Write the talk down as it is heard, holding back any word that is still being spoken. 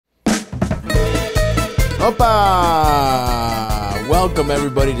Opa! Welcome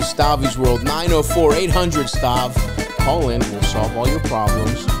everybody to Stavvy's World. 904-800-STAV. Call in, we'll solve all your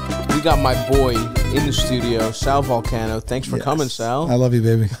problems. We got my boy in the studio, Sal Vulcano. Thanks for coming, Sal. I love you,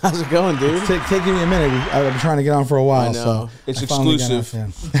 baby. How's it going, dude? It's taking me a minute. I've been trying to get on for a while. I know. So it's exclusive.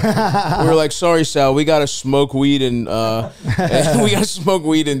 We were like, sorry, Sal, we got to smoke weed and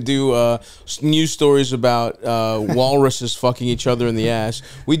do news stories about walruses fucking each other in the ass.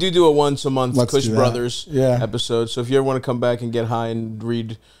 We do a once a month Kush Brothers episode. So if you ever want to come back and get high and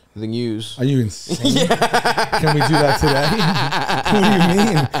read the news. Are you insane? Yeah. Can we do that today? What do you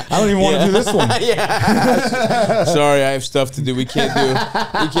mean? I don't even want to do this one. Sorry, I have stuff to do. We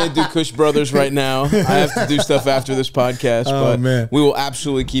can't do Kush Brothers right now. I have to do stuff after this podcast. But man, we will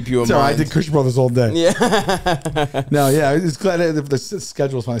absolutely keep you in mind. I did Kush Brothers all day. Yeah. No, yeah, it's glad the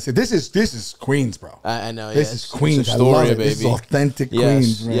schedule's fun. I say this is Queens, bro. I know. This is Queens. I love it. Baby. This is authentic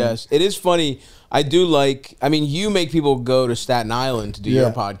Queens. Man. Yes, it is funny. I do like. I mean, you make people go to Staten Island to do your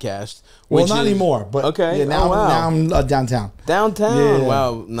podcast. Well, not anymore. But okay. Yeah, now I'm downtown. Downtown. Yeah.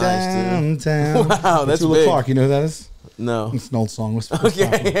 Wow. Nice. Downtown. Wow. That's Petula big. Clark. You know who that is? No. It's an old song.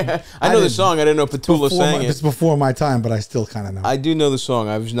 Okay. Yeah. I know the song. I didn't know Petula sang it. It's before my time, but I still kind of know. I do know the song.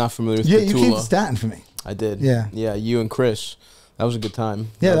 I was not familiar with Petula. Yeah, you came to Staten for me. I did. Yeah. Yeah. You and Chris. That was a good time.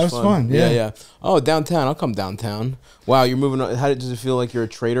 Yeah, that was fun. Yeah. Oh, downtown. I'll come downtown. Wow, you're moving on. Does it feel like you're a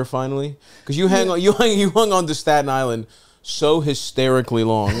traitor finally? Because you hung on to Staten Island so hysterically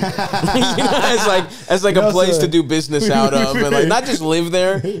long. as like a place to do business out of, and like not just live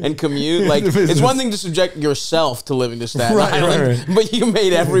there and commute. Like it's one thing to subject yourself to living to Staten Island, but you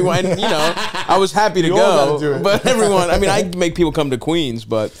made everyone. You know, I was happy to go, but everyone. I mean, I make people come to Queens,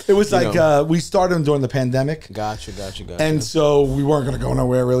 but it was like we started them during the pandemic. Gotcha. And so we weren't going to go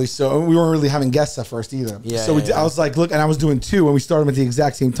nowhere really. So we weren't really having guests at first either. Yeah. So I was like, look, and I was doing two, and we started them at the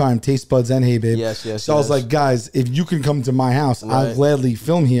exact same time, Taste Buds and Hey Babe. Yes. So I was like, guys, if you can come to my house, I'll gladly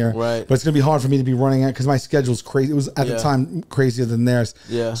film here. Right. But it's gonna be hard for me to be running it because my schedule's crazy. It was at the time crazier than theirs.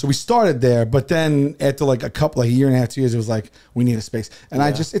 Yeah. So we started there, but then after like a year and a half, 2 years, it was like we need a space, and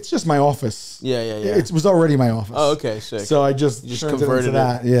it's just my office. Yeah. It was already my office. Oh, okay, sick. So I just converted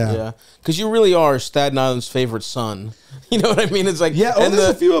that. Yeah. Because you really are Staten Island's favorite son. You know what I mean? It's like there's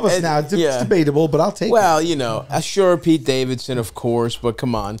a few of us now. It's debatable, but I'll take it. Well, you know, sure, Pete Davidson, of course, but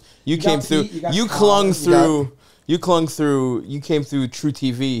come on, you came through. You clung through. You came through True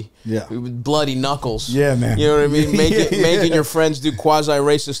TV with bloody knuckles. Yeah, man. You know what I mean? Making your friends do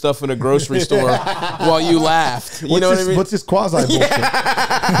quasi-racist stuff in a grocery store while you laughed. You know what I mean? What's this quasi bullshit?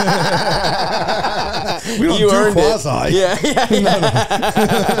 We don't do quasi. Yeah.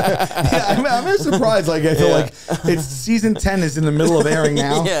 I'm surprised. Like I feel like it's season 10 is in the middle of airing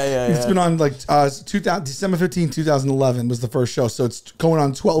now. It's been on like December 15, 2011 was the first show, so it's going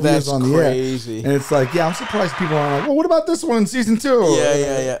on 12 years on the air. And it's like, I'm surprised people aren't like, well, what about this one in season 2?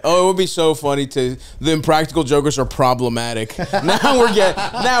 Yeah. Oh, it would be so funny the Impractical Jokers are problematic.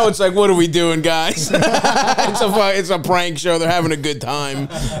 Now it's like, what are we doing, guys? It's a prank show. They're having a good time.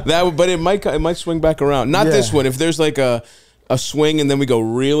 But it might swing back around. Not this one. If there's like a swing and then we go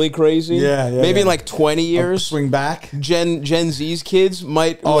really crazy. Maybe in like 20 years. Swing back. Gen Z's kids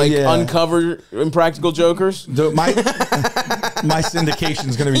might uncover Impractical Jokers. My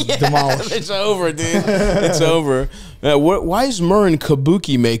syndication's going to be demolished. It's over, dude. It's over. Why is Murr in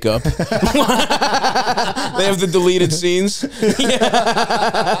kabuki makeup? They have the deleted scenes. The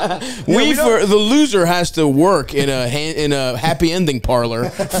loser has to work in a happy ending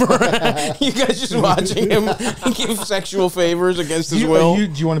parlor. You guys just watching him give sexual favors against his will. Do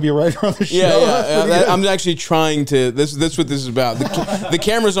you want to be a writer on the show? Yeah. I'm actually trying to. That's what this is about. The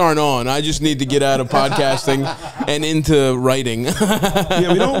cameras aren't on. I just need to get out of podcasting and into writing. We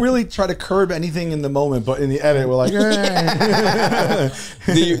don't really try to curb anything in the moment, but in the edit, we're like. Do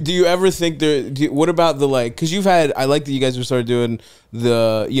you ever think what about the because you've had, I like that you guys have started doing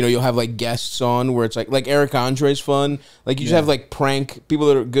you'll have like guests on where it's like Eric Andre's fun, like you just have like people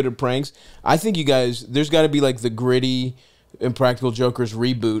that are good at pranks. I think you guys, there's got to be like the gritty Impractical Jokers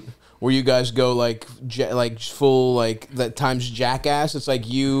reboot where you guys go like full that times Jackass. It's like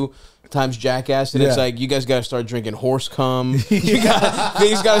you times Jackass, and it's like you guys got to start drinking horse cum. Things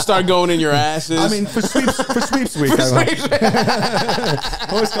got to start going in your asses. I mean, for sweeps week,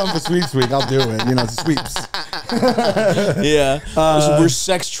 horse cum for sweeps week. I'll do it. You know, it's sweeps. We're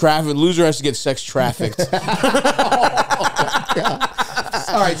sex trafficked. Loser has to get sex trafficked.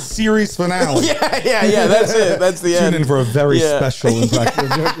 All right, series finale. Yeah. That's it. That's the end. Tune in for a very special Impractical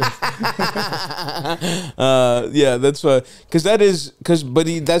Jokers. That's but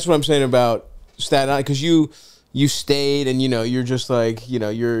that's what I'm saying about Staten Island, because you stayed, and you're just like,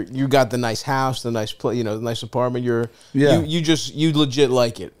 you got the nice house, the nice the nice apartment. You legit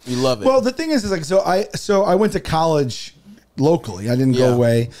like it. You love it. Well, the thing is like, so I went to college locally. I didn't go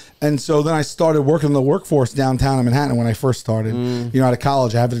away. And so then I started working in the workforce downtown in Manhattan when I first started. Out of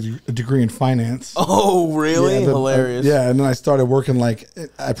college, I have a degree in finance. Oh, really? Yeah, hilarious. And then I started working like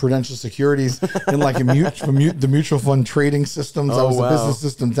at Prudential Securities in like the mutual fund trading systems. I was a business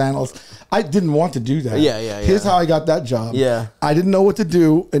systems analyst. I didn't want to do that. Here's how I got that job. I didn't know what to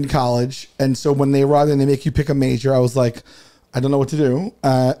do in college. And so when they arrived and they make you pick a major, I was like, I don't know what to do.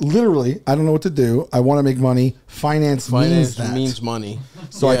 Literally, I don't know what to do. I want to make money. Finance means money.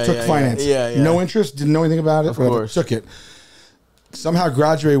 So I took finance. No interest, didn't know anything about it. Of course. Took it. Somehow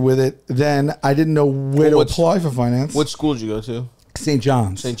graduated with it. Then I didn't know where to apply for finance. What school did you go to? St.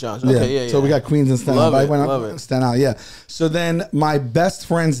 John's. St. John's. Okay, So we got Queens and Staten Island. I went up Staten Island. So then my best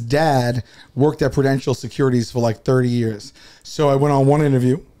friend's dad worked at Prudential Securities for like 30 years. So I went on one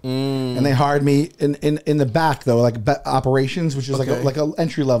interview. And they hired me in the back though, like operations, which is like an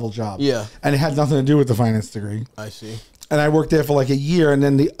entry level job. And it had nothing to do with the finance degree. I see. And I worked there for like a year, and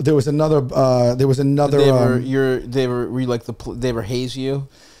then there was another. They ever haze you?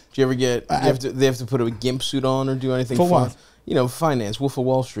 Do you ever get? They have to put a gimp suit on or do anything for what? Finance, Wolf of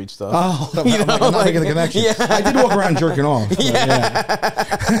Wall Street stuff. Oh, I'm not making the connection. I did walk around jerking off.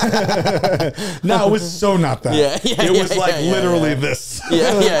 No, it was so not that. It was like literally this.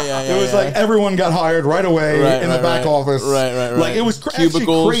 It was like everyone got hired right away in the back office. Right. Like it was actually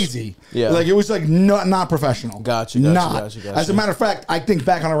crazy. Like it was like not professional. Gotcha. As a matter of fact, I think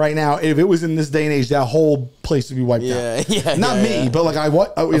back on it right now, if it was in this day and age, that whole place would be wiped out. Not me, but like of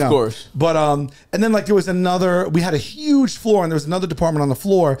course. But and then like there was another. We had a huge floor. And there was another department on the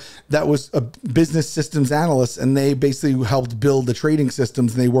floor that was a business systems analyst, and they basically helped build the trading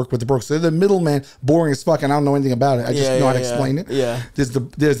systems, and they worked with the brokers. So they're the middleman, boring as fuck, and I don't know anything about it. I just know how to explain it. There's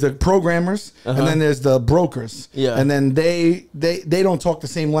the programmers, and then there's the brokers. And then they don't talk the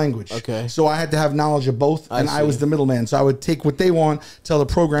same language. Okay. So I had to have knowledge of both, and I was the middleman. So I would take what they want, tell the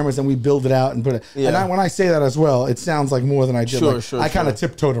programmers, and we build it out and put it. And when I say that as well, it sounds like more than I did. I kind of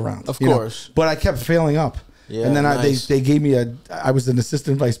tiptoed around. Of course. But I kept failing up. And then they gave me I was an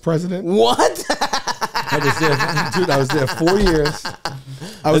assistant vice president. What? I was there 4 years.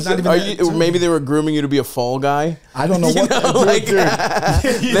 I was not even. Maybe they were grooming you to be a fall guy. I don't know what.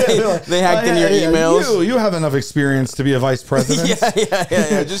 They hacked in your emails. You have enough experience to be a vice president.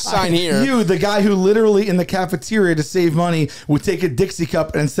 Just sign here. You, the guy who literally in the cafeteria to save money would take a Dixie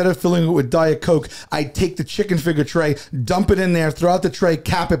cup, and instead of filling it with Diet Coke, I'd take the chicken finger tray, dump it in there, throw out the tray,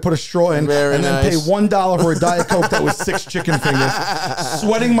 cap it, put a straw in, and then pay $1 for a Diet Coke that was 6 chicken fingers.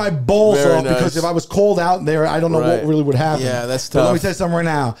 Sweating my balls off because if I was cold out there, I don't know what really would happen. Yeah, that's tough. But let me tell you something right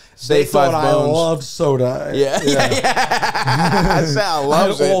now. They thought I loved soda. Sal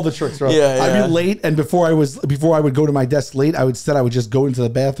loves it. All the tricks, bro. I'd be late, and before I would go to my desk late, I would just go into the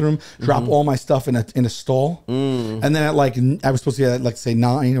bathroom, drop all my stuff in a stall, and then at like I was supposed to be at like say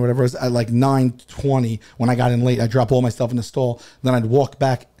 9 or whatever. At like 9:20 when I got in late, I'd drop all my stuff in the stall. Then I'd walk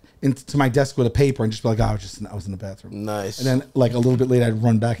back into my desk with a paper and just be like, I was in the bathroom. Nice. And then like a little bit later, I'd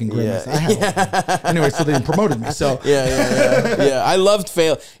run back and grab myself. Anyway, so they promoted me. So I loved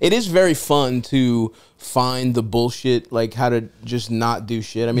fail. It is very fun to find the bullshit, like how to just not do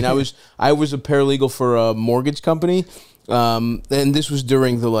shit. I mean, I was a paralegal for a mortgage company. And this was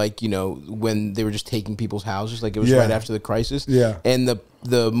during the when they were just taking people's houses, like it was right after the crisis. And it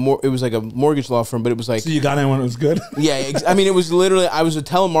was like a mortgage law firm, but it was like, so you got in when it was good. I mean, it was literally, I was a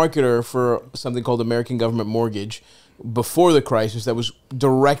telemarketer for something called American Government Mortgage before the crisis that was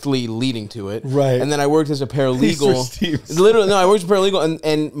directly leading to it. Right. And then I worked as a paralegal. Literally, no, I worked as a paralegal,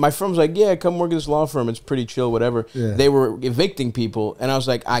 and my firm was like, yeah, come work at this law firm. It's pretty chill, whatever. They were evicting people, and I was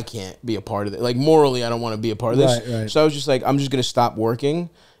like, I can't be a part of it. Like, morally, I don't want to be a part of this. Right. So I was just like, I'm just going to stop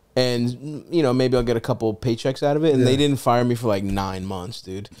working, and maybe I'll get a couple paychecks out of it. And they didn't fire me for like 9 months,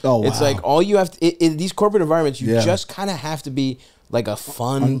 dude. Oh, wow. It's like all you have to, in these corporate environments, you just kind of have to be like a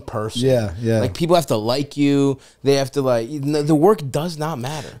fun person. Like people have to like you. They have to the work does not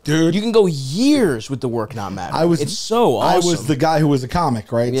matter. Dude. You can go years with the work not matter. It's so awesome. I was the guy who was a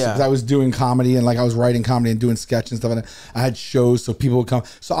comic, right? Yeah. So I was doing comedy and I was writing comedy and doing sketch and stuff. And I had shows so people would come.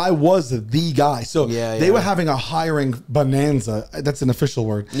 So I was the guy. So they were having a hiring bonanza. That's an official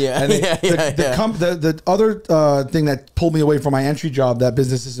word. The other thing that pulled me away from my entry job, that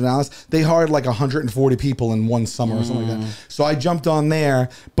business system analyst, they hired like 140 people in one summer or something like that. So I jumped on there,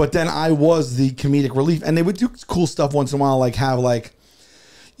 but then I was the comedic relief, and they would do cool stuff once in a while, like have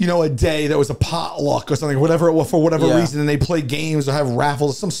you know, a day that was a potluck or something, whatever it was, for whatever reason, and they play games or have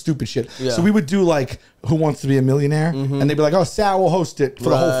raffles, some stupid shit. Yeah. So we would do like Who Wants to Be a Millionaire, and they'd be like, "Oh, Sal will host it for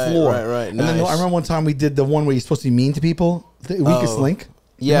the whole floor." Right. And then I remember one time we did the one where you're supposed to be mean to people, the weakest link.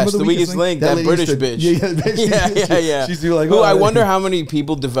 Yes, the weakest link. That British bitch. Yeah. She's like, "Oh, I wonder how many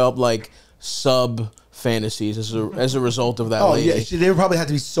people develop like sub fantasies as a result of that lady." Yeah, there probably had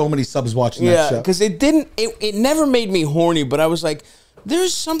to be so many subs watching that show. Because it never made me horny, but I was like,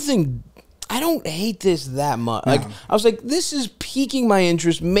 there's something, I don't hate this that much. No. Like, I was like, this is piquing my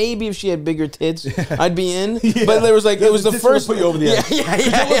interest. Maybe if she had bigger tits, I'd be in. But there was like, it was the first. Put you over the edge.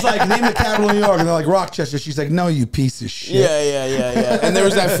 It was like, name the capital of New York, and they're like, Rochester. She's like, no, you piece of shit. Yeah. And there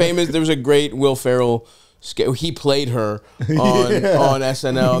was that there was a great Will Ferrell sketch. He played her on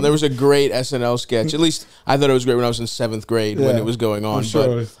SNL, and there was a great SNL sketch. At least I thought it was great when I was in 7th grade when it was going on.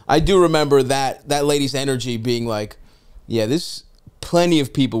 But I do remember that lady's energy being like, yeah, plenty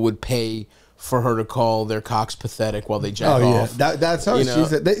of people would pay for her to call their cocks pathetic while they jack off. That's how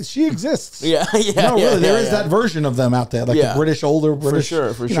she exists. Yeah. No, really, there is that version of them out there, like the older British.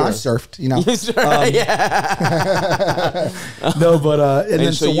 For sure. You know, I've surfed. You know, no, but and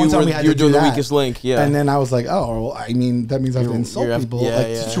then so one time we had to do the weakest link. Yeah, and then I was like, oh, well, I mean, that means I have to insult people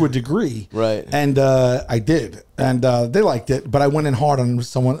to a degree, right? And I did. And they liked it, but I went in hard on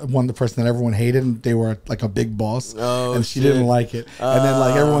the person that everyone hated, and they were like a big boss, and she didn't like it. And then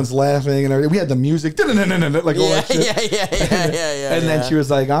like everyone's laughing, and everything. We had the music, like all that shit. And then she was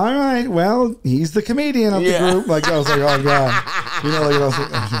like, "All right, well, he's the comedian of the group." Like I was like, "Oh god," you know. Like I was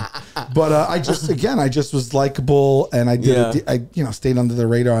like, but I just was likable, and I did. I stayed under the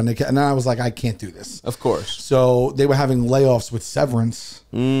radar, and then I was like, I can't do this. Of course. So they were having layoffs with severance.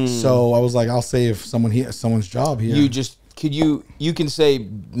 So I was like, I'll save someone's job here. You can say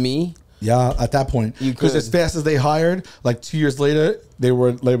me. Yeah, at that point, because as fast as they hired, like 2 years later, they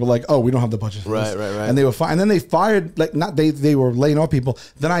were like, "Oh, we don't have the budget for this." Right. And they were fine. And then they fired, like, not they were laying off people.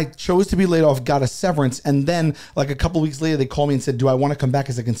 Then I chose to be laid off, got a severance, and then like a couple of weeks later, they called me and said, "Do I want to come back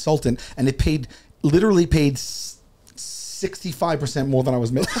as a consultant?" And it literally paid 65% more than I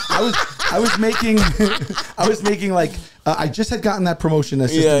was making. I was making like I just had gotten that promotion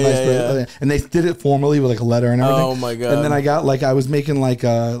assistant vice president, and they did it formally with like a letter and everything. Oh my god! And then I got I was making like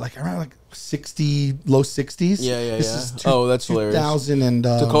around like 60, low 60s. Yeah. That's hilarious. 2000 and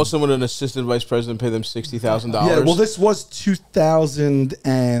to call someone an assistant vice president, pay them $60,000. Yeah, well, this was 2000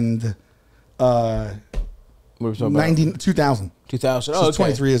 and what were we talking about? 2000. 2000. So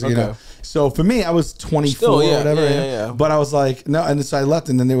 23 years ago. Okay. So for me, I was 24 or whatever. Yeah. But I was like, no, and so I left,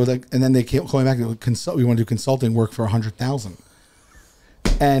 and then they were like, and then they came calling back. We want to do consulting work for $100,000.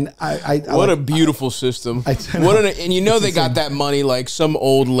 And what a beautiful system. And you know they got that money, like some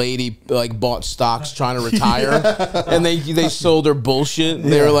old lady like bought stocks trying to retire, and they sold her bullshit.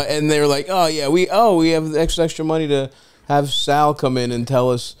 They were like, oh yeah, we have extra money to have Sal come in and tell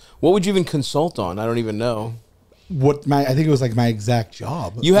us what would you even consult on. I don't even know. I think it was like my exact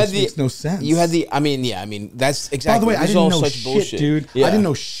job. Makes no sense. You had I mean that's exactly. By the way, I didn't know shit, bullshit. Dude. Yeah. I didn't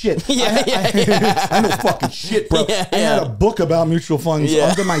know shit. I know fucking shit, bro. I had a book about mutual funds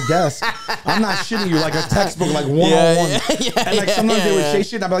under my desk. I'm not shitting you, like a textbook, like 101. And like sometimes they would say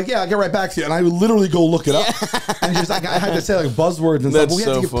shit, and I'd be like, yeah, I'll get right back to you. And I would literally go look it up. And just like I had to say like buzzwords and stuff. But we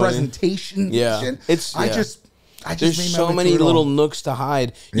had to give presentations and shit. I just there's so many little nooks to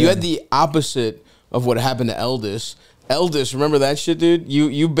hide. You had the opposite of what happened to Eldis. Eldis, remember that shit, dude?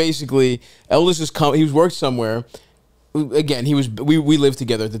 You basically, Eldis he was worked somewhere. Again, we lived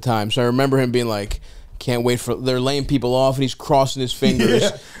together at the time, so I remember him being like, can't wait they're laying people off, and he's crossing his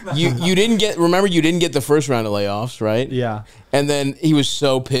fingers. You didn't get the first round of layoffs, right? Yeah. And then he was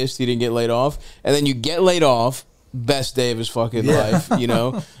so pissed he didn't get laid off, and then you get laid off, best day of his fucking life, you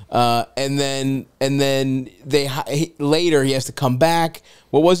know? And then later he has to come back.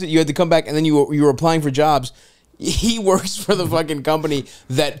 What was it? You had to come back, and then you were applying for jobs. He works for the fucking company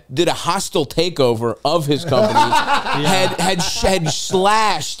that did a hostile takeover of his company. had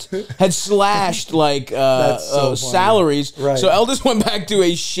slashed like salaries. Right. So Eldis went back to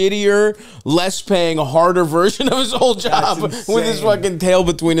a shittier, less paying, harder version of his old job with his fucking tail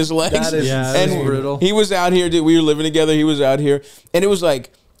between his legs. That is brutal. He was out here, dude. We were living together. He was out here, and it was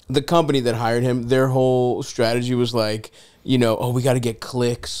like the company that hired him. Their whole strategy was like, you know, oh, we got to get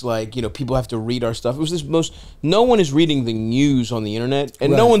clicks. Like, you know, people have to read our stuff. It was no one is reading the news on the internet,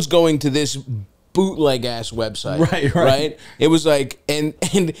 and no one's going to this bootleg ass website. Right. It was like, and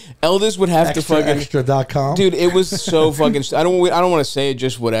Eldis would have to fucking extra.com. Dude, it was so fucking. I don't want to say it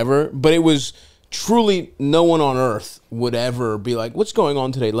just whatever, but it was truly no one on earth would ever be like, what's going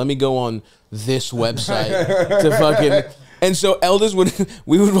on today? Let me go on this website to fucking. And so elders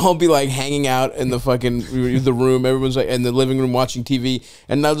we would all be like hanging out in the fucking the room. Everyone's like in the living room watching TV,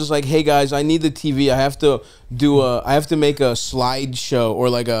 and I was just like, hey guys, I need the TV. I have to make a slideshow or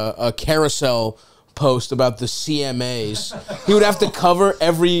like a carousel post about the CMAs. He would have to cover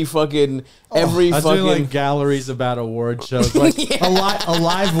every fucking I was doing like galleries about award shows, like a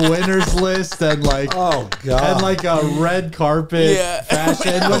live winners list, and like and like a red carpet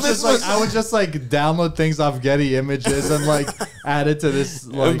fashion. I would just like download things off Getty Images and like add it to this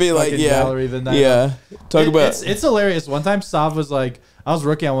like gallery the night. It's hilarious. One time Stav was like, I was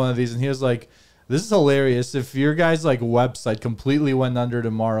working on one of these, and he was like, this is hilarious. If your guys' like website completely went under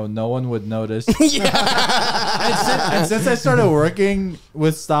tomorrow, no one would notice. And since I started working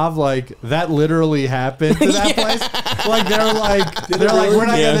with Stav, like that literally happened to that place. Like they're like we're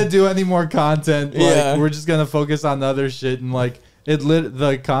not gonna do any more content. Like we're just gonna focus on other shit, and like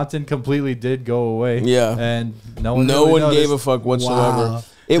the content completely did go away. Yeah, and no one gave a fuck whatsoever. Wow.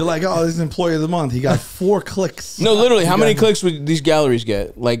 They're like, oh, this is employee of the month. He got 4 clicks. No, literally, how many clicks would these galleries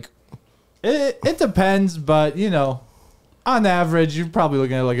get? Like. It depends, but you know, on average, you're probably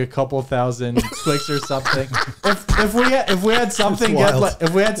looking at like a couple thousand clicks or something. If we had something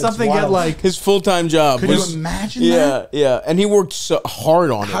get like his full-time job. Could you imagine that? Yeah, and he worked so hard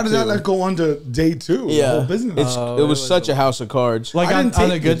on it. How did that like go on to day 2? Yeah, the whole business. It was such a house of cards. Like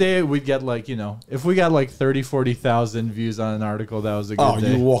on a good day, we'd get like, you know, if we got like 30,000-40,000 views on an article, that was a good day.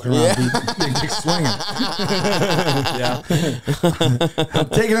 Oh, you were walking around big dick swinging. Yeah, I'm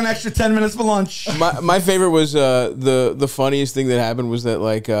taking an extra 10 minutes for lunch. My favorite was the funniest thing that happened was that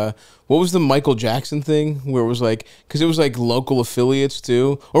like what was the Michael Jackson thing where it was like, because it was like local affiliates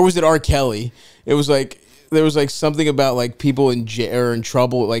too, or was it R. Kelly? It was like there was like something about like people in jail or in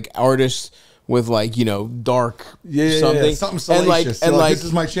trouble, like artists with like, you know, dark something salacious. And like this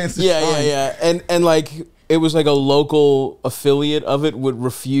is my chance to shine. And like it was like a local affiliate of it would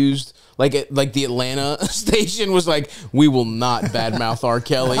refuse. Like the Atlanta station was like, we will not badmouth R.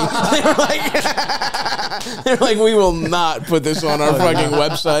 Kelly. They're like, we will not put this on our fucking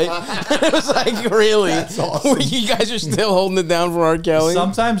website. It was like, really? That's awesome. You guys are still holding it down for R. Kelly?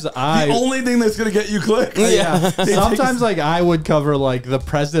 Sometimes the only thing that's gonna get you clicks. Yeah. Sometimes like I would cover like the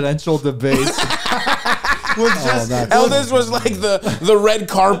presidential debates. Elders was like the red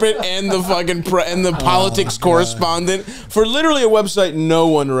carpet and the fucking politics correspondent for literally a website no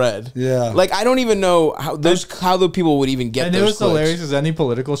one read. Yeah, like I don't even know how the people would even get. And those it was clicks. Hilarious because any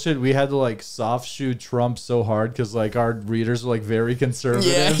political shit we had to like soft shoe Trump so hard because like our readers were like very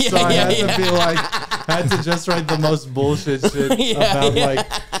conservative. So I had to be like, I had to just write the most bullshit shit about like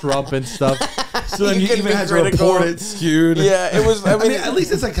Trump and stuff. So then you even had to report it skewed. Yeah, it was. I mean, at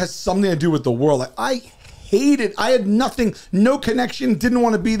least it's like has something to do with the world. Like I hated. I had nothing, no connection. Didn't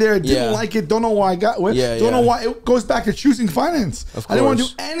want to be there. Didn't like it. Don't know why I got. Don't know why. It goes back to choosing finance. I didn't want to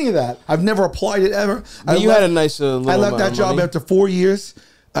do any of that. I've never applied it ever. You had a nice. I left that job after 4 years.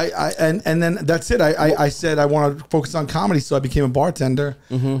 And then that's it. I said I want to focus on comedy, so I became a bartender,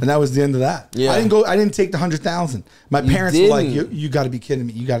 and that was the end of that. Yeah. I didn't take the 100,000. My parents were like, "You got to be kidding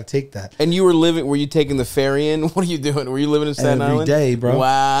me! You got to take that." And you were living? Were you taking the ferry in? What are you doing? Were you living in Staten Island every day, bro?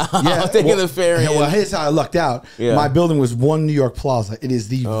 Wow, yeah, taking the ferry. Well, here's how I lucked out. Yeah. My building was One New York Plaza. It is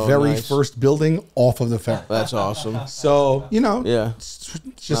the very first building off of the ferry. That's awesome. So it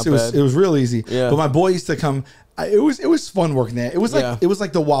was real easy. Yeah. But my boy used to come. It was fun working there. It was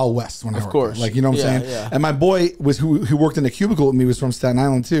like the Wild West when I worked there. Like, you know what I'm saying? Yeah. And my boy was who worked in the cubicle with me was from Staten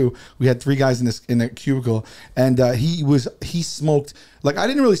Island too. We had 3 guys in the cubicle, and he smoked. Like I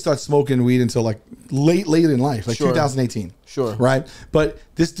didn't really start smoking weed until like late in life, like 2018. Sure. Right. But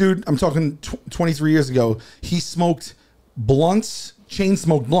this dude, I'm talking 23 years ago, he smoked blunts. Chain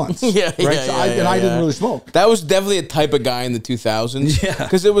smoked blunts. I didn't really smoke. That was definitely a type of guy in the 2000s. Yeah,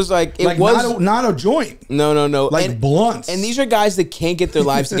 because it was like not a joint. No, like blunts. And these are guys that can't get their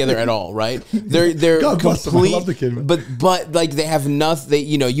lives together at all. Right? They're God complete. I love the kid, man. But like they have nothing.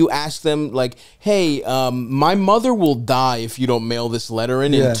 You ask them like, hey, my mother will die if you don't mail this letter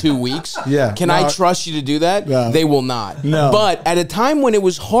in 2 weeks. Yeah, can I trust you to do that? No. They will not. No. But at a time when it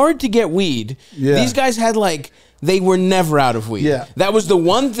was hard to get weed, these guys had like. They were never out of weed. Yeah, that was the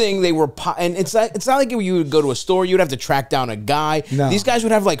one thing they were. And it's not like you would go to a store. You would have to track down a guy. No. These guys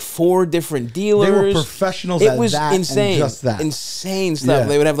would have like 4 different dealers. They were professionals. It was insane. And just that insane stuff. Yeah.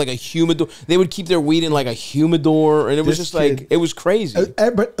 They would have like a humidor. They would keep their weed in like a humidor, and it was just like it was crazy.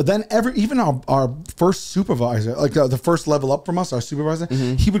 But then even our first supervisor, like the first level up from us, our supervisor,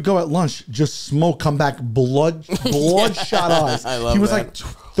 he would go at lunch, just smoke, come back bloodshot eyes. I love he was that.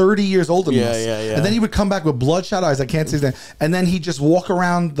 like 30 years older than us. Yeah. And then he would come back with bloodshot eyes. I can't say his name. And then he'd just walk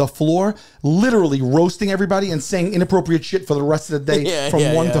around the floor, literally roasting everybody and saying inappropriate shit for the rest of the day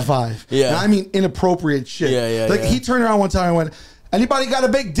from 1 to 5. Yeah. And I mean inappropriate shit. Like he turned around one time and went, anybody got a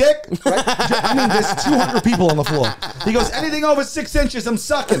big dick? Right? I mean, there's 200 people on the floor. He goes, anything over 6 inches, I'm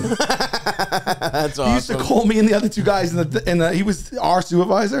sucking. That's awesome. He used to call me and the other two guys, he was our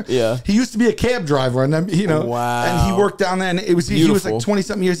supervisor. Yeah. He used to be a cab driver, and then, you know, and he worked down there, and he was like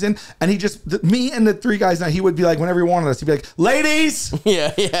 20-something years in, and he just, me and the three guys now, he would be like, whenever he wanted us, he'd be like, ladies!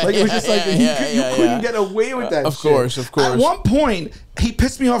 Yeah. Like, it was just like, you couldn't get away with that Of course. At one point, he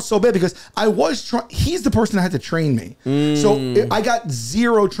pissed me off so bad because I was trying. He's the person that had to train me, so I got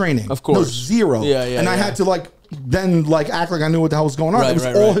zero training. Of course, no, zero. And I had to act like I knew what the hell was going on. It was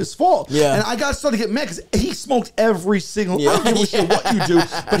all his fault. And I started to get mad because he smoked every single. I don't give a shit what you do,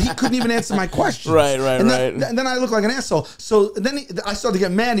 but he couldn't even answer my questions. And then I looked like an asshole. So then I started to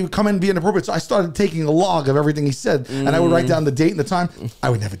get mad. He would come in and be inappropriate. So I started taking a log of everything he said, and I would write down the date and the time. I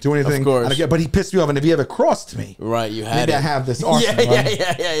would never do anything. Of course. But he pissed me off. And if he ever crossed me, you had maybe it. I have this arsenal.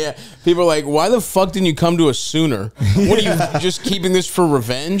 Yeah. People are like, why the fuck didn't you come to us sooner? What are you just keeping this for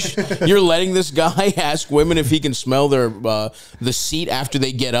revenge? You're letting this guy ask women if he can smell their the seat after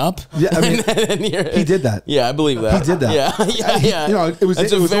they get up. Yeah, I mean, he did that. Yeah, I believe that. He did that. Yeah. You know, it was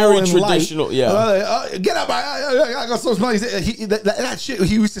a very traditional. Light. Yeah, get up! I got so smell. That shit.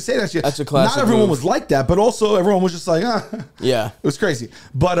 He used to say that shit. That's a classic. Not everyone move. was like that, but also everyone was just like, yeah, it was crazy.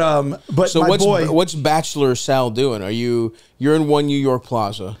 But so what's Bachelor Sal doing? You're in One New York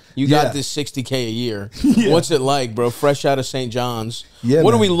Plaza. You got this $60K a year. What's it like, bro? Fresh out of St. John's. Yeah.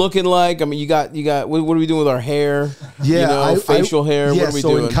 What are we looking like? I mean, you got. What are we doing with our hair? Yeah, facial hair. Yeah, what are we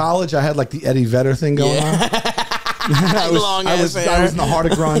doing? In college, I had like the Eddie Vedder thing going on. I was in the heart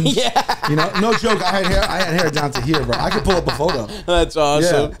of grunge. You know, no joke. I had hair down to here, bro. I could pull up a photo. That's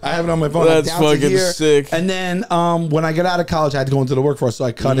awesome. Yeah, I have it on my phone. That's down fucking to here. sick. And then when I got out of college, I had to go into the workforce, so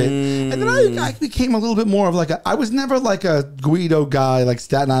I cut it. And then I became a little bit more of like I was never like a Guido guy, like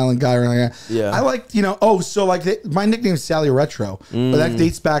Staten Island guy or anything like that. Yeah. I liked, my nickname is Sally Retro, but that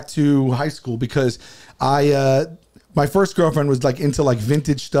dates back to high school because my first girlfriend was like into like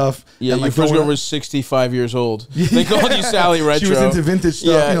vintage stuff. Yeah, and, your first girlfriend was 65 years old. They called you Sally Retro. She was into vintage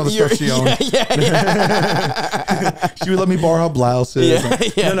stuff, the stuff she owned. She would let me borrow her blouses. But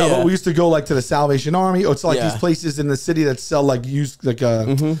we used to go like to the Salvation Army or to like these places in the city that sell like used like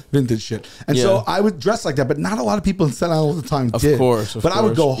vintage shit. And so I would dress like that, but not a lot of people in Staten Island at the time did. Of course. I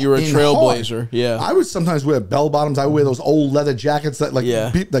would go. You were a trailblazer. Yeah. I would sometimes wear bell bottoms. I would wear those old leather jackets that like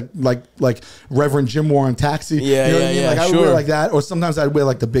Reverend Jim wore on Taxi. Yeah. Like I would wear like that, or sometimes I'd wear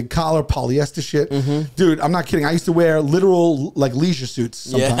like the big collar polyester shit. Dude, I'm not kidding. I used to wear literal like leisure suits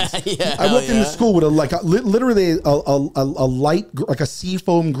sometimes. I walked into school with literally a light like a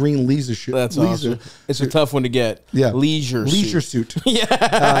seafoam green leisure suit. That's awesome. It's a tough one to get. Yeah, leisure suit.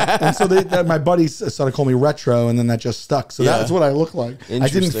 And so my buddies started calling me Retro, and then that just stuck. So that's what I look like. I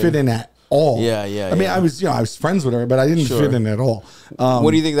didn't fit in at all. I mean, I was friends with her, but I didn't fit in at all. What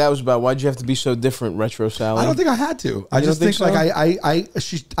do you think that was about? Why'd you have to be so different, Retro Sally? I don't think I had to. I just think so? Like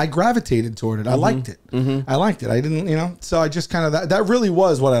I gravitated toward it. I liked it. I liked it. I didn't, so I just kind of that really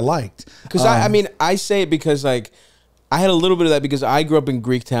was what I liked. Because I say it because like I had a little bit of that because I grew up in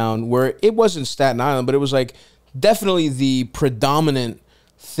Greektown where it wasn't Staten Island, but it was like definitely the predominant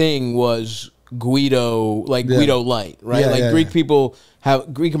thing was Guido, like Guido light, right? Greek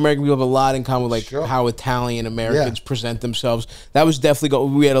American people have a lot in common with like how Italian Americans present themselves. That was definitely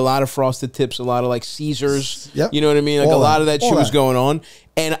we had a lot of frosted tips, a lot of like Caesars. You know what I mean? Like a lot of that shit was going on.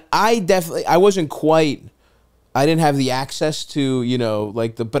 And I didn't have the access to, we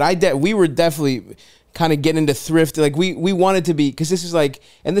were definitely kind of getting into thrift. Like we wanted to be, because this is like,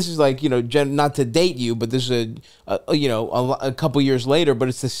 not to date you, but this is a couple years later, but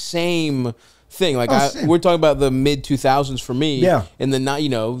it's the same thing. Like we're talking about the mid 2000s for me. Yeah. And the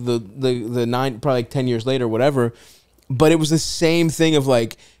probably like 10 years later, whatever. But it was the same thing of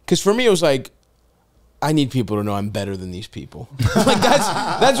like, because for me it was like, I need people to know I'm better than these people. Like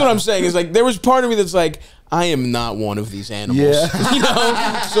that's what I'm saying. Is like there was part of me that's like, I am not one of these animals.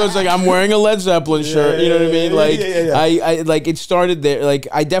 So it's like I'm wearing a Led Zeppelin shirt. You know what I mean? Like I like it started there. Like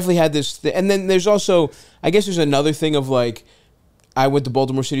I definitely had this, and then there's also, I guess there's another thing of like, I went to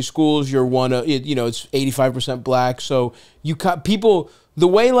Baltimore City schools. You're one of, it's 85% black. So you got people. the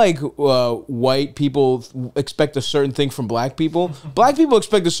way like white people expect a certain thing from black people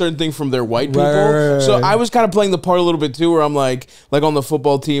expect a certain thing from their white people. Right. So I was kind of playing the part a little bit too, where I'm like on the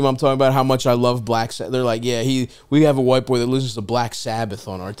football team, I'm talking about how much I love Black Sabbath. They're like, yeah, we have a white boy that listens to Black Sabbath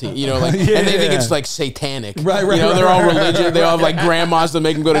on our team, you know, like, and they think it's like satanic. Right. You know, they're all religious. They all have like grandmas that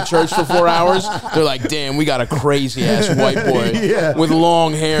make them go to church for 4 hours. They're like, damn, we got a crazy ass white boy with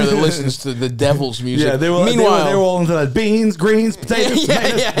long hair that listens to the devil's music. Yeah, meanwhile, they were all into that beans, greens, potatoes,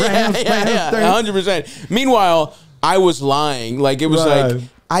 tomatoes, rams, 100%. Meanwhile, I was lying. Like, it was like,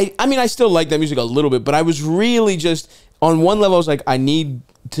 I mean, I still like that music a little bit, but I was really just, on one level, I was like, I need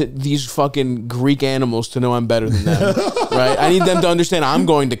these fucking Greek animals to know I'm better than them, right? I need them to understand I'm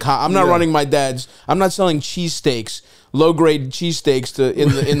going to, I'm not running my dad's, I'm not selling cheesesteaks, low-grade cheesesteaks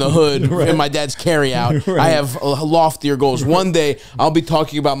in the hood in my dad's carryout. I have loftier goals. One day, I'll be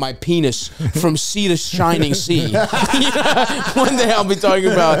talking about my penis from sea to shining sea. One day, I'll be talking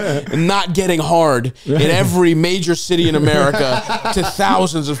about not getting hard in every major city in America to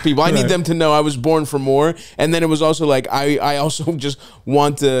thousands of people. I need them to know I was born for more. And then it was also like, I also just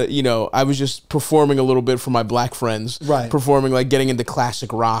want to, you know, I was just performing a little bit for my black friends. Right. Performing, like getting into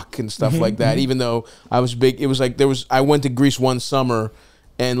classic rock and stuff like that. Even though I was big, it was like I went to Greece one summer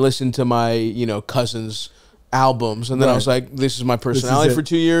and listened to my, you know, cousin's albums, and then I was like, this is my personality for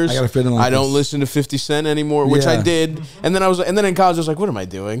 2 years. I gotta fit in like I don't listen to 50 Cent anymore, which I did. And then and then in college I was like, what am I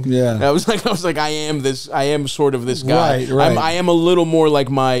doing? Yeah. And I was like, I am sort of this guy. Right. I am a little more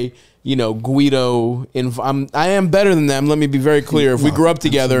like my, you know, Guido. I am better than them. Let me be very clear. If we grew up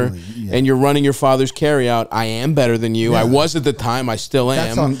together and you're running your father's carryout, I am better than you. I was at the time. I still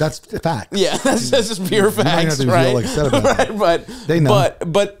am. That's fact. Yeah, that's just pure facts, right? Right, but they know.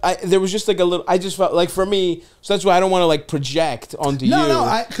 But there was just like a little. I just felt like for me. So that's why I don't want to like project onto you.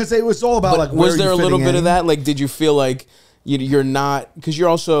 No, because it was all about like. Was there a little bit of that? Like, did you feel like? You're not, because you're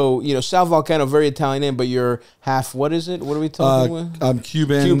also, you know, Sal Vulcano, very Italian name, but you're half, what is it? What are we talking about? I'm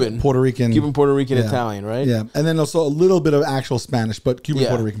Cuban, Puerto Rican. Cuban, Puerto Rican, Italian, right? Yeah. And then also a little bit of actual Spanish, but Cuban,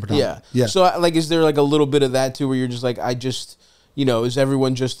 Puerto Rican, predominantly. Yeah. So, like, is there like a little bit of that too, where you're just like, you know, is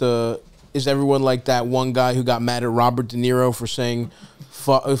everyone like that one guy who got mad at Robert De Niro for saying,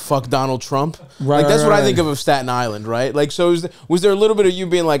 fuck Donald Trump? Right. Like, that's what I think of Staten Island, right? Like, so was there a little bit of you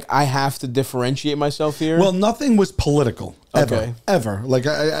being like, I have to differentiate myself here? Well, nothing was political. Ever. Like,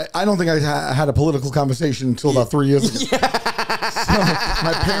 I don't think I had a political conversation until about 3 years ago. So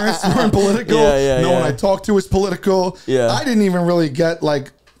my parents weren't political. No one I talked to was political. I didn't even really get,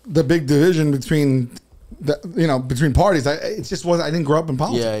 like, the big division between... between parties, it just wasn't. I didn't grow up in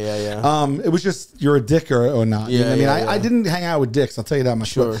politics. It was just you're a dick or not. I mean, I didn't hang out with dicks. I'll tell you that much.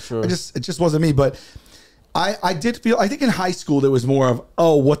 Sure. It just wasn't me. But I did feel. I think in high school there was more of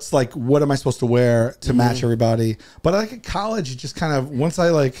what am I supposed to wear to match everybody? But like at college, it just kind of once I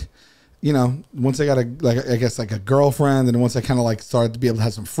got a girlfriend, and once I kind of like started to be able to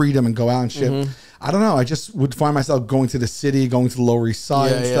have some freedom and go out and shit. I don't know. I just would find myself going to the city, going to the Lower East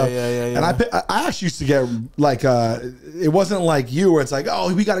Side and stuff. And I actually used to get like, it wasn't like you where it's like,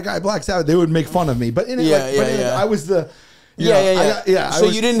 oh, we got a guy Black Sabbath. They would make fun of me, but I was the. So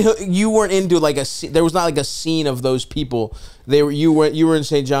you weren't into like there was not like a scene of those people. You were in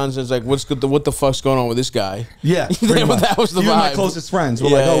St. John's and it's like, what the fuck's going on with this guy? Yeah, that was the vibe. My closest friends were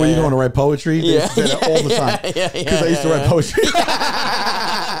like, oh, what are you doing to write poetry? They used to say that all the time because I used to write poetry.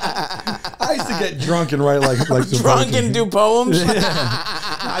 I used to get drunk and write like drunk and do poems.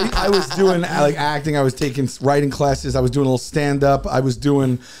 I was doing like acting. I was taking writing classes. I was doing a little stand up. I was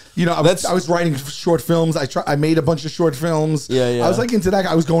doing, I was writing short films. I made a bunch of short films. I was like into that.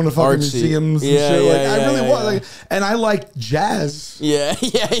 I was going to fucking museums and shit. Like I really was. Like, and I liked jazz. So I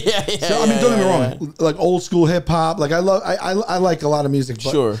mean, don't get me wrong. Like old school hip hop. Like I like a lot of music.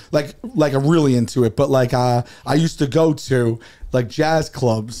 But like I'm really into it. But like I used to go to like jazz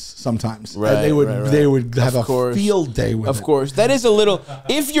clubs sometimes. Right. And they would have a field day with it. Of course. That is a little,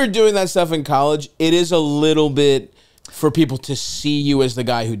 if you're doing that stuff in college, it is a little bit for people to see you as the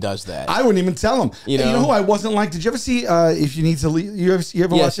guy who does that. I wouldn't even tell them. You know who I wasn't like? Did you ever see If You Need to Leave? You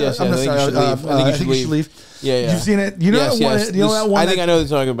ever watch it? I think you should leave. Yeah. You've seen it? You know that one? You know that one? I think I know what you're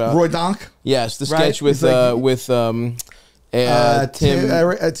talking about. Roy Donk? Yes, the sketch with Tim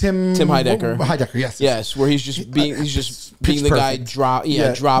Heidecker. Yes, where he's just being the guy dropping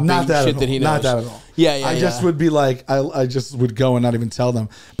shit that he knows. Not that at all. I just would be like, I just would go and not even tell them.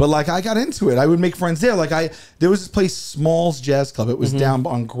 But like, I got into it. I would make friends there. Like there was this place, Smalls Jazz Club. It was down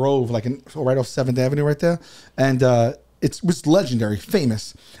on Grove, like right off 7th Avenue, right there, and it was legendary,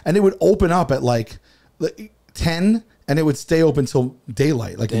 famous. And it would open up at like 10, and it would stay open till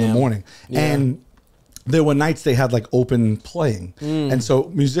daylight, like in the morning, and. there were nights they had like open playing. And so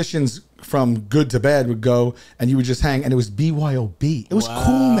musicians from good to bad would go and you would just hang, and it was BYOB. It was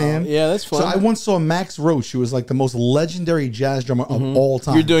cool, man. Yeah, that's fun. So I once saw Max Roach, who was like the most legendary jazz drummer of all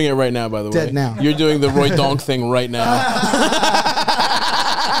time. You're doing it right now, by the way. Dead now. You're doing the Roy Donk thing right now.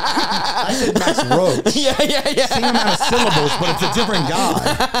 I said Max Roach. Yeah. Same amount of syllables, but it's a different guy.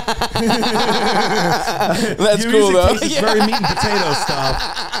 That's Your cool, music though. taste is very meat and potato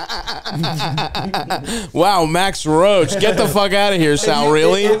stuff. Wow, Max Roach. Get the fuck out of here, Sal.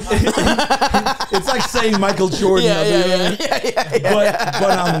 Really? It's like saying Michael Jordan. Yeah.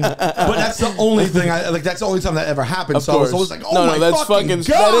 But that's the only thing that's the only time that ever happened. Of so course. I was always like, oh no, my that's fucking God.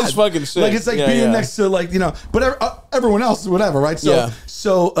 That is fucking sick. Like it's like being next to like, you know, but everyone else, whatever, right?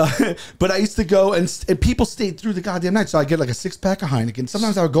 So, but I used to go and people stayed through the goddamn night. So I get like a 6-pack of Heineken.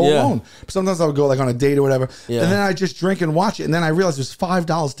 Sometimes I would go alone. Sometimes I would go like on a date or whatever. Yeah. And then I just drink and watch it. And then I realized it was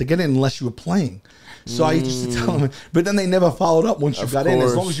 $5 to get in unless you were playing. So I used to tell them, but then they never followed up once you got in.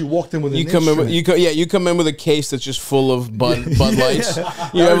 As long as you walked in with you come in with a case that's just full of Bud Lights.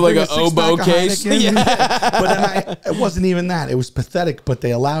 You have like an oboe case. But then it wasn't even that. It was pathetic, but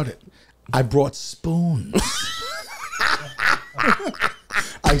they allowed it. I brought spoons.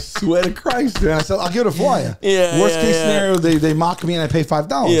 I swear to Christ, man. I said, I'll give it a flyer. Worst case scenario, they mock me and I pay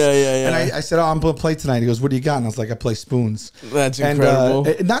 $5. Yeah. And I said, oh, I'm going to play tonight. He goes, what do you got? And I was like, I play spoons. That's incredible.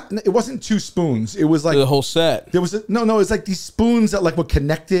 It wasn't 2 spoons. It was like the whole set. There was no. It's like these spoons that like were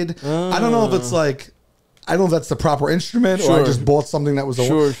connected. I don't know if it's like. I don't know if that's the proper instrument or I just bought something that was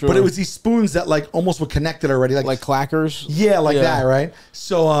sure. But it was these spoons that like almost were connected already. Like clackers? Yeah, like that, right?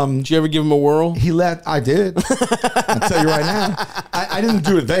 So did you ever give him a whirl? He laughed. I did. I'll tell you right now. I didn't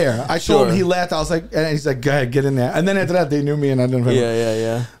do it there. I told him, he laughed. I was like, and he's like, go ahead, get in there. And then after that, they knew me and I didn't remember.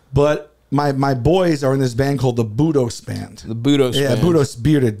 Yeah. But my boys are in this band called the Budos Band. The Budos Band. Yeah,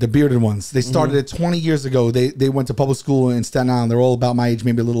 Budos the bearded ones. They started it 20 years ago. They went to public school in Staten Island. They're all about my age,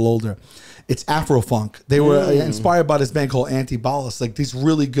 maybe a little older. It's Afro funk. They were inspired by this band called Antibalas, like these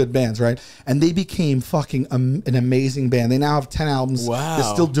really good bands, right? And they became fucking an amazing band. They now have 10 albums. Wow.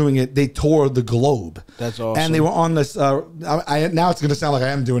 They're still doing it. They toured the globe. That's awesome. And they were on this, now it's going to sound like I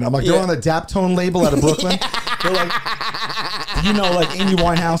am doing it. I'm like, they're on the Daptone label out of Brooklyn. They're like, you know, like Amy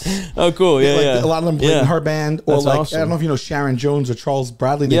Winehouse. Oh, cool. Yeah, like, a lot of them played in her band. Or That's like, awesome. I don't know if you know Sharon Jones or Charles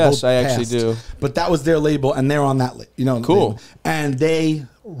Bradley. They yes, both I passed. actually do. But that was their label, and they're on that, you know. Cool. Label. And they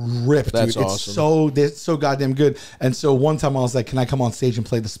ripped. That's dude. awesome. They're so goddamn good. And so one time I was like, can I come on stage and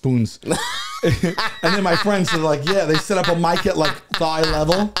play the spoons? And then my friends were like, yeah. They set up a mic at like thigh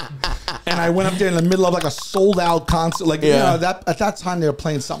level. And I went up there in the middle of like a sold out concert. Like, you know, at that time they were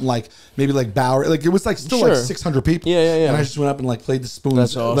playing something like maybe like Bowery. Like it was like still like 600 people. Yeah. And I just went up and like played the spoons.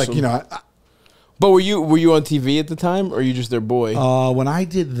 That's awesome. Like, you know. But were you on TV at the time, or are you just their boy? When I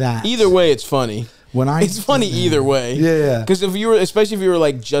did that. Either way, it's funny. It's funny either way. Yeah. Because especially if you were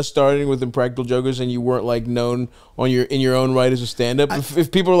like just starting with Impractical Jokers and you weren't like known in your own right as a stand-up, if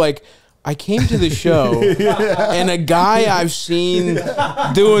people are like, I came to the show and a guy I've seen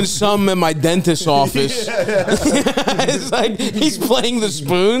doing something in my dentist's office. It's like he's playing the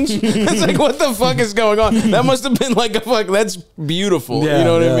spoons. It's like, what the fuck is going on? That must have been like that's beautiful. Yeah, you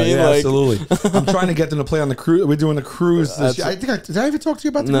know what I mean? Yeah, like, absolutely. I'm trying to get them to play on the cruise. We're doing a cruise this year. Did I ever talk to you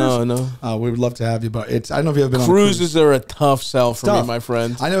about the cruise? No. We would love to have you, but I don't know if you've ever been Cruises on a cruise. are a tough sell for me, my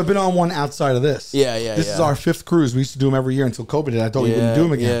friend. I never been on one outside of this. Yeah. This is our 5th cruise. We used to do them every year until COVID hit. I thought we wouldn't do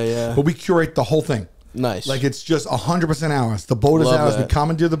them again. Yeah. But we curate the whole thing. Nice. Like it's just 100% ours. The boat is ours. We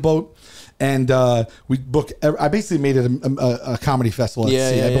commandeer the boat. And we book. I basically made it a comedy festival at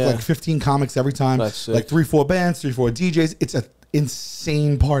sea. I booked like 15 comics every time. Like 3-4 bands, 3-4 DJs. It's an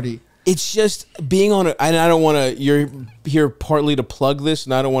insane party. It's just being on it, and I don't want to. You're here partly to plug this,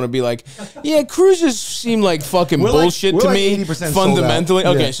 and I don't want to be like, yeah, cruises seem like fucking bullshit to me. Fundamentally,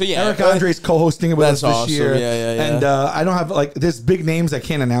 okay, so yeah, Eric Andre's co-hosting it with us this year. Yeah. And I don't have like there's big names. I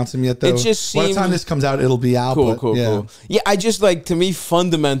can't announce them yet though. It just seems, by the time this comes out, it'll be out. Cool. Yeah, I just like, to me,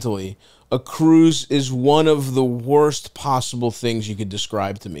 fundamentally, a cruise is one of the worst possible things you could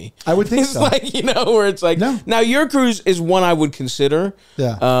describe to me. I would think so. It's like, you know, where it's like, now your cruise is one I would consider.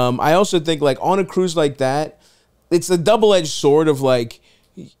 Yeah. I also think like on a cruise like that, it's a double-edged sword of like,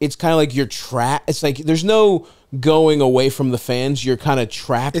 it's kind of like you're trapped. It's like there's no going away from the fans. You're kind of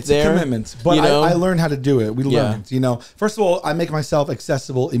trapped there. It's a commitment. But you know? I learned how to do it. We learned, you know. First of all, I make myself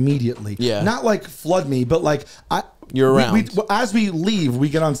accessible immediately. Yeah. Not like flood me, but like You're around. As we leave, we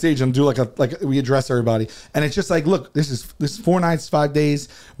get on stage and do like we address everybody, and it's just like, look, this is 4 nights, 5 days.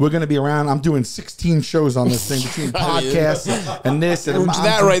 We're gonna be around. I'm doing 16 shows on this thing between podcasts and this and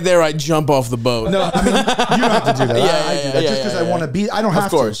that right there. I jump off the boat. No, I mean you don't have to do that. I do that just because I want to be. I don't have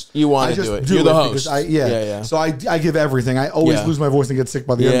to. Of course, you want to do it. You're the host. So I give everything. I always lose my voice and get sick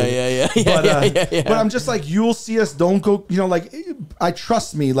by the end of it. But I'm just like, you'll see us. Don't go. You know, like I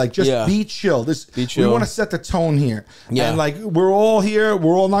trust me. Like just be chill. Be chill. We want to set the tone here. Yeah. And like we're all here.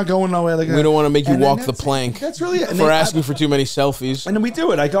 We're all not going nowhere. Like, we don't want to make you walk the plank. That's really it. For asking for too many selfies. And then we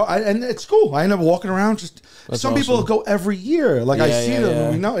do it. And it's cool. I end up walking around. Just some people go every year. Like I see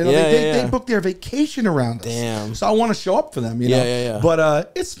them. We know. They book their vacation around us. Damn. So I want to show up for them. You know.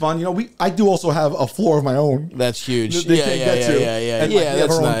 But it's fun. You know. I do also have a floor of my own. That's huge. They can't get to. And we have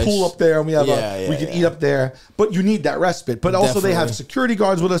our own pool up there, and we have we can eat up there. But you need that respite. But also they have security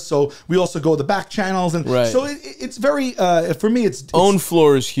guards with us, so we also go the back channels, and so it's very for me. It's own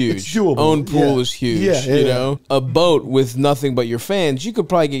floor is huge. It's doable. Own pool is huge. You know, a boat with nothing but your fans, you could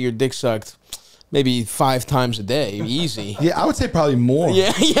probably get your dick sucked maybe 5 times a day, easy. Yeah, I would say probably more.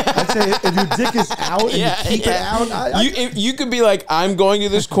 Yeah. I'd say if your dick is out and you keep it out, you could be like, I'm going to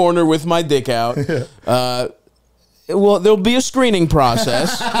this corner with my dick out. Well, there'll be a screening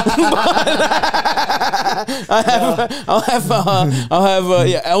process. I'll have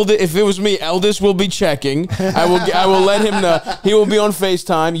if it was me, Eldest will be checking. I will let him know. He will be on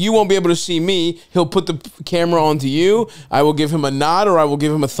FaceTime. You won't be able to see me. He'll put the camera onto you. I will give him a nod, or I will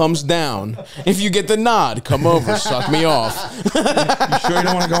give him a thumbs down. If you get the nod, come over, suck me off. You sure you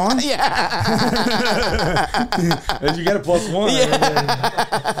don't want to go on? Yeah. Did you get a +1?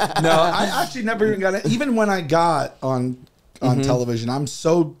 Yeah. No, I actually never even got it. Even when I got on television, I'm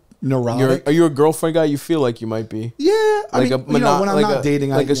so neurotic. Are you a girlfriend guy? You feel like you might be. Yeah, I mean, when I'm not dating,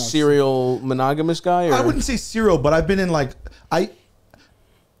 like a serial monogamous guy. Or? I wouldn't say serial, but I've been in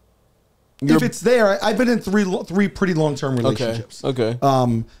if it's there, I've been in three pretty long-term relationships. Okay.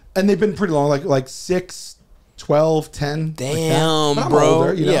 And they've been pretty long, like 6, 12, 10. Damn, like bro.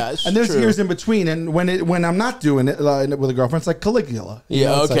 Older, you know? Yeah, and there's years in between. And when I'm not doing it with a girlfriend, it's like Caligula.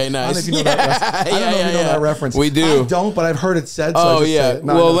 Yeah, okay, nice. I don't know if you know that reference. We do. I don't, but I've heard it said. So oh, yeah.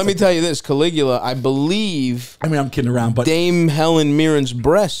 Well, let me tell you this. Caligula, I believe... I mean, I'm kidding around, but... Dame Helen Mirren's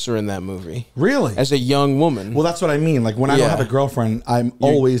breasts are in that movie. Really? As a young woman. Well, that's what I mean. Like, when I don't have a girlfriend, I'm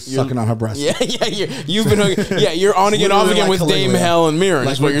always sucking on her breasts. Yeah. You're on again, off again with Dame Helen Mirren,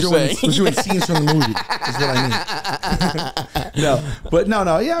 is what you're saying. We're doing scenes from the movie, is what I mean.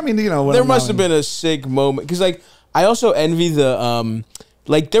 No. Yeah, I mean, you know, there must have been a sick moment because, like, I also envy the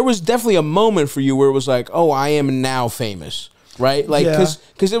like. There was definitely a moment for you where it was like, oh, I am now famous, right? Like,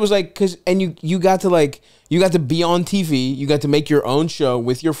 because it was like, and you got to be on TV, you got to make your own show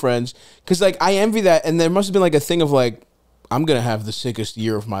with your friends, because like I envy that, and there must have been like a thing of like, I'm gonna have the sickest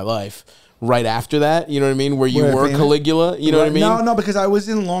year of my life. Right after that, you know what I mean? Where you were Caligula, you know what I mean? No, because I was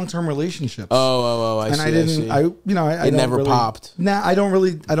in long-term relationships. I see. I never really, popped. Nah, I don't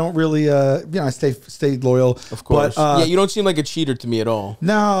really, I stayed loyal. Of course. But, you don't seem like a cheater to me at all.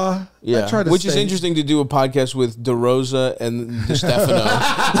 No. Yeah. Which is interesting to do a podcast with DeRosa and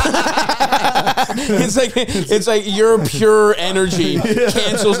DeStefano. It's like your pure energy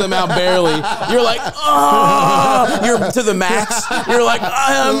cancels them out barely. You're like, you're to the max. You're like,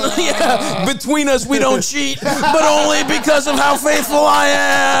 between us we don't cheat, but only because of how faithful I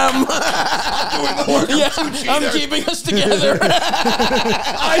am. I'm keeping us together.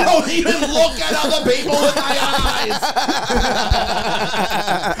 I don't even look at other people in my eyes.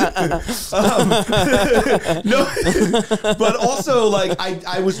 No, but also like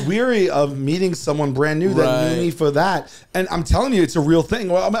I was weary of meeting someone brand new that knew me for that, and I'm telling you, it's a real thing.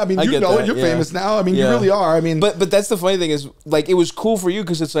 Well, I mean, you know it. You're famous now. I mean, you really are. I mean, but that's the funny thing is, like, it was cool for you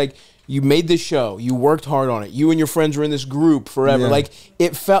because it's like you made this show, you worked hard on it, you and your friends were in this group forever. Like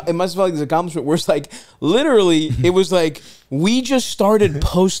it must have felt like this accomplishment where it's like literally it was like we just started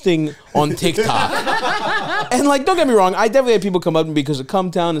posting on TikTok. And like, don't get me wrong, I definitely had people come up to me because of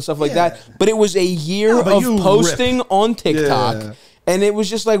Come Town and stuff like that. But it was a year of posting on TikTok. And it was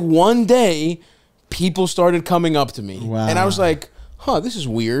just like one day, people started coming up to me. Wow. And I was like, huh, this is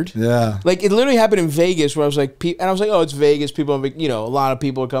weird. Yeah. Like, it literally happened in Vegas where I was like, and I was like, oh, it's Vegas. People, you know, a lot of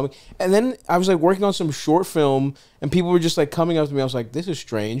people are coming. And then I was like working on some short film and people were just like coming up to me. I was like, this is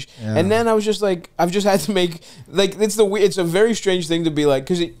strange. Yeah. And then I was just like, I've just had to make, like, it's a very strange thing to be like,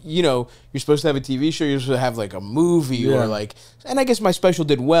 because, you know, you're supposed to have a TV show, you're supposed to have like a movie or like, and I guess my special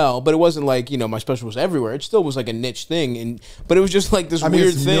did well, but it wasn't like, you know, my special was everywhere. It still was like a niche thing. But it was just like this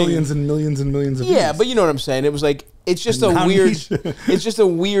weird thing. Millions and millions and millions of views. Yeah, but you know what I'm saying? It was like, it's just a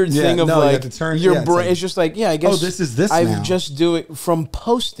weird thing of like your brain. It's just like, I guess. Oh, this is this. I'm just doing from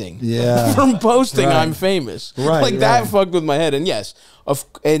posting. Yeah, from posting, I'm famous. Right, like that fucked with my head. And yes,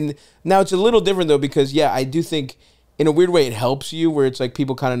 and now it's a little different though because I do think in a weird way it helps you where it's like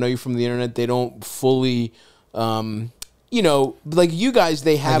people kind of know you from the internet. They don't fully, like you guys.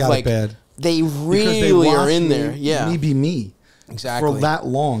 They have like they really are in there. Yeah, me be me. Exactly. For that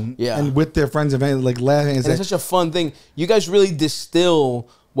long. Yeah. And with their friends and family, like laughing. And it's such a fun thing. You guys really distill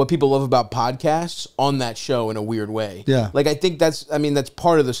what people love about podcasts on that show in a weird way. Yeah. Like I think that's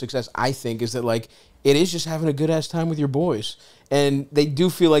part of the success, I think, is that like it is just having a good ass time with your boys. And they do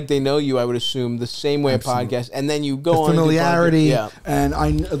feel like they know you, I would assume, the same way a podcast. And then you go on familiarity.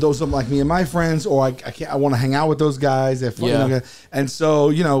 And those are like me and my friends, or I want to hang out with those guys. And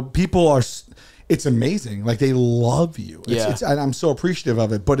so, people are. It's amazing. Like they love you. And I'm so appreciative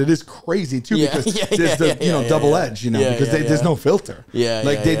of it. But it is crazy too because there's the double edge, because there's no filter.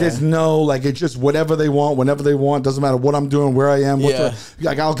 There's no like it's just whatever they want, whenever they want. Doesn't matter what I'm doing, where I am.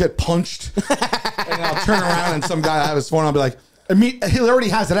 Like I'll get punched, and I'll turn around and some guy will have his phone. I'll be like. He already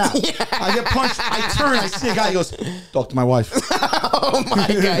has it out. I get punched. I turn. I see a guy. He goes, "Talk to my wife." Oh my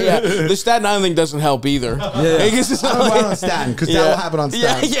god! Yeah, the Staten Island thing doesn't help either. Yeah, I don't know on Staten because that will happen on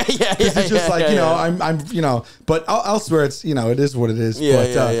Staten. Because it's just like I'm. But elsewhere it's it is what it is.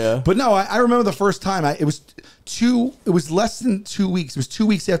 But no, I remember the first time. It was less than 2 weeks. It was 2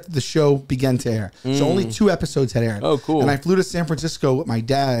 weeks after the show began to air. So only 2 episodes had aired. Oh, cool. And I flew to San Francisco with my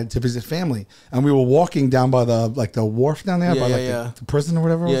dad to visit family. And we were walking down by the wharf down there, the prison or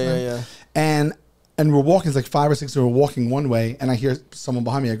whatever. And we're walking, it's like 5 or 6, and we're walking one way, and I hear someone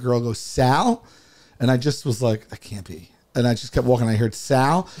behind me, a girl goes, "Sal?" And I just was like, that can't be. And I just kept walking. I heard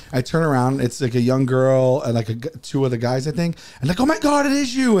Sal. I turn around. It's like a young girl and like 2 other guys, I think. And like, "Oh my God, it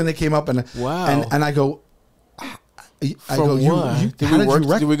is you!" And they came up and and I go. I go,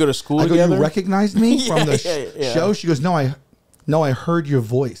 did we go to school together? You recognized me from the show? She goes, no, I heard your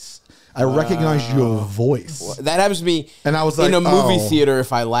voice. I recognize your voice. That happens to me. And I was like, in a movie theater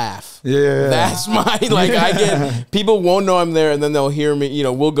if I laugh. Yeah. That's my, like, I get, people won't know I'm there and then they'll hear me,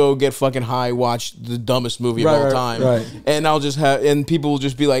 we'll go get fucking high, watch the dumbest movie of all time. Right. And I'll just have, and people will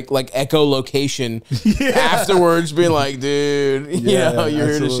just be like echolocation afterwards being like, dude, you're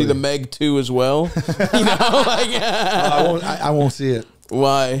here to see the Meg 2 as well. I won't see it.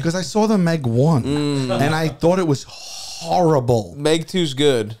 Why? Because I saw the Meg 1 and I thought it was horrible. Meg 2's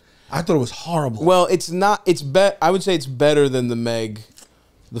good. I thought it was horrible. Well, it's not. I would say it's better than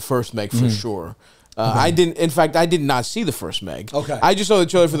the first Meg for sure. I didn't. In fact, I did not see the first Meg. Okay. I just saw the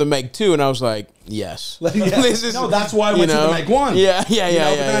trailer for the Meg 2, and I was like, yes. This is, no, that's why I went to the Meg 1. Yeah. But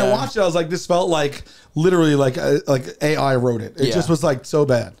then I watched it. I was like, this felt like literally like AI wrote it. It just was like so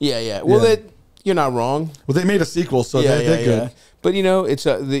bad. Yeah. Well, you're not wrong. Well, they made a sequel, so they're good. But it's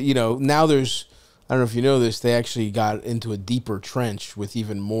now there's. I don't know if you know this, they actually got into a deeper trench with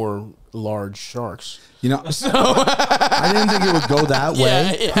even more large sharks. So I didn't think it would go that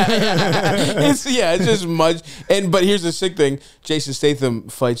way. It's just much. But here's the sick thing: Jason Statham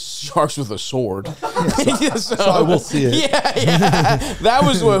fights sharks with a sword. So I will see it. That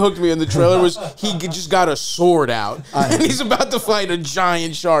was what hooked me in the trailer. Was he just got a sword out and he's about to fight a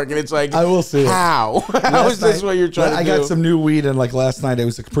giant shark, and it's like, I will see how? How is this what you're trying to do? I got some new weed, and like last night it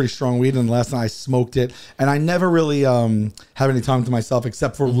was a pretty strong weed, and last night I smoked it, and I never really have any time to myself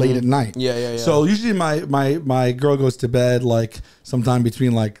except for late at night. Yeah. So usually my girl goes to bed like sometime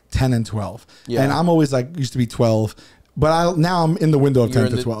between like 10 and 12. Yeah. And I'm always like, used to be 12. But now I'm in the window of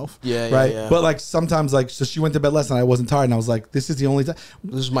 10 to 12. Yeah. But like sometimes so she went to bed last night. I wasn't tired. And I was like, this is the only time.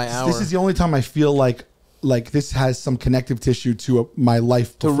 This is my hour. This is the only time I feel like this has some connective tissue to my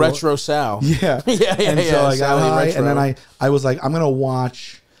life. To retro Sal. Yeah. And so I got high. And then I was like, I'm going to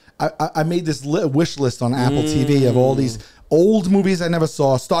watch. I made this wish list on Apple TV of all these old movies I never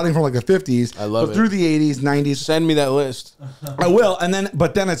saw, starting from like the 50s. I love it. Through the 80s, 90s. Send me that list. I will.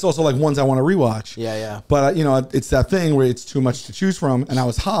 But then it's also like ones I want to rewatch. Yeah. But it's that thing where it's too much to choose from, and I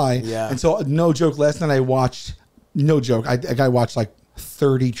was high. Yeah. And so no joke, last night I watched, I watched like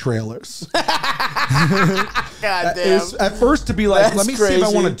 30 trailers. God damn. At first to be like, let me see if I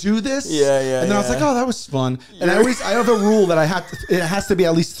want to do this. Yeah. And then I was like, oh, that was fun. And I have a rule that it has to be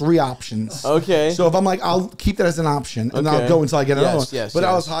at least 3 options. Okay. So if I'm like, I'll keep that as an option, and I'll go until I get another one. But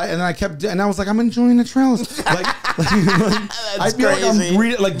I was high, and then I was like, I'm enjoying the trailers. I feel like I'm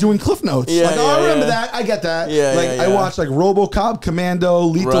reading, doing Cliff Notes. I remember that. I get that. I watched like RoboCop, Commando,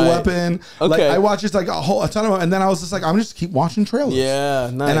 Lethal Weapon. I watched just like a ton of them, and then I was just like, I'm just keep watching trailers.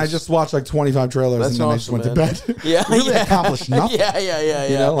 Yeah, nice. And I just watched like 25 trailers and then I just went to bed. Yeah, really accomplished nothing. Yeah.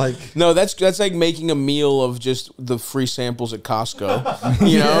 You know, like no, that's like making a meal of just the free samples at Costco.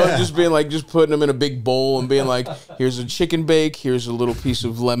 You know, just being like just putting them in a big bowl and being like, here's a chicken bake, here's a little piece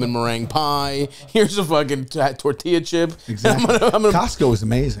of lemon meringue pie, here's a fucking tortilla chip. Exactly. I'm gonna, Costco is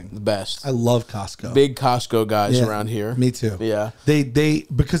amazing. The best. I love Costco. Big Costco guys around here. Me too. Yeah. They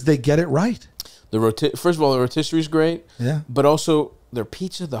because they get it right. First of all, the rotisserie is great. Yeah. But also their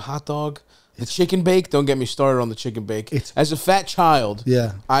pizza, the hot dog, the chicken bake. Don't get me started on the chicken bake. As a fat child,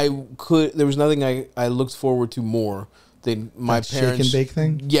 there was nothing I looked forward to more than my parents. Chicken bake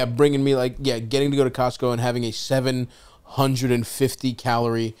thing. Yeah, bringing me getting to go to Costco and having a 750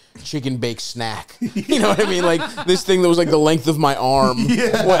 calorie chicken bake snack. You know what I mean? Like this thing that was like the length of my arm.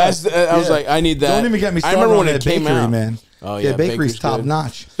 I was like, I need that. Don't even get me started. I remember when it came out, man. Oh yeah, bakery's top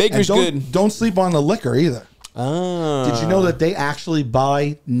notch. Bakery's good. Don't sleep on the liquor either. Ah. Did you know that they actually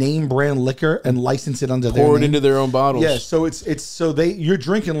buy name brand liquor and license it under their name? Pour it into their own bottles. Yeah, so you're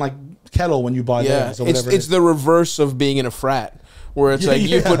drinking like Kettle when you buy theirs or whatever. It's the reverse of being in a frat. Where it's like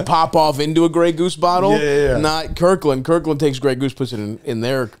you put Pop-Off into a Grey Goose bottle, not Kirkland. Kirkland takes Grey Goose, puts it in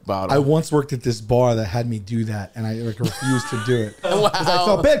their bottle. I once worked at this bar that had me do that, and I refused to do it. Because I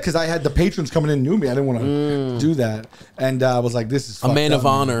felt bad because I had the patrons coming in knew me. I didn't want to do that, and I was like, "This is a man of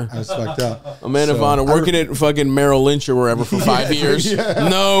honor." I was fucked up. A man of honor, working at fucking Merrill Lynch or wherever for 5 years.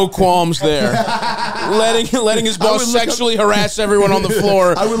 No qualms there. letting his boss sexually harass everyone on the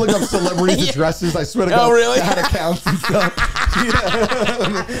floor. I would look up celebrities' addresses. I swear to God, really? I had accounts and stuff.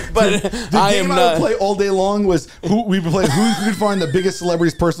 But the game I would play all day long was who could find the biggest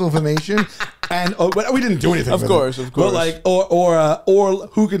celebrity's personal information, and but we didn't do anything. Of course. But like, or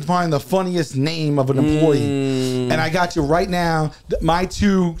who could find the funniest name of an employee. And I got you right now. My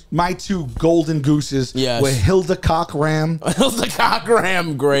two golden gooses were Hilda Cockram. Hilda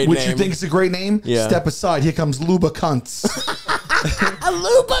Cockram, great which name. You think is a great name? Yeah. Step aside. Here comes Lubricants.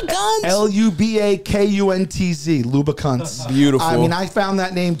 Lubricants. Lubakuntz. Lubricants. Beautiful. I mean, I found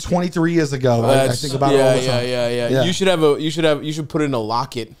that name 23 years ago. I think about it all the time. Yeah. You should put it in a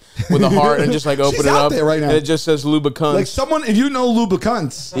locket with a heart and just like open it up. There right now. And it just says Lubricants. Like someone, if you know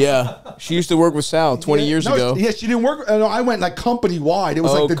Lubricants. Yeah. She used to work with Sal 20 years ago. Yeah, she didn't work. No, I went like company wide. It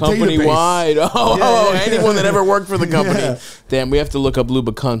was like the company database. wide. Anyone that ever worked for the company. Yeah. Damn, we have to look up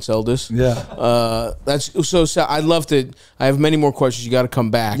Lubricants, Eldest. Yeah. That's so. Sal, I'd love to. I have many more questions. You got to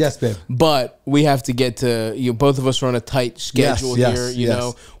come back. Yes, babe. But we have to get to both of us are on a tight schedule here. You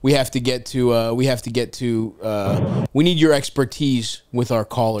know, we have to get to. We need your expertise with our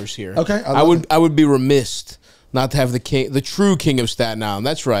callers here. Okay, I would be remiss not to have the true king of Staten Island.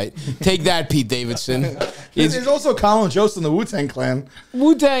 That's right. Take that, Pete Davidson. There's also Colin Jost in the Wu-Tang Clan.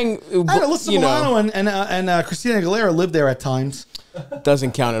 Wu-Tang, Alyssa Milano and Christina Aguilera lived there at times.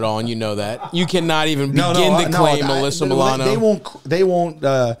 Doesn't count at all, and you know that. You cannot even begin to claim Alyssa Milano. They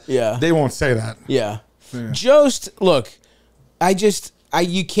won't say that. Yeah. Jost, look,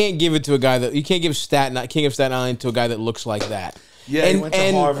 you can't give it to a guy that you can't give King of Staten Island to a guy that looks like that. Yeah, he went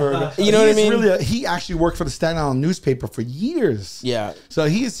to Harvard. You know what I mean? He actually worked for the Staten Island newspaper for years. Yeah. So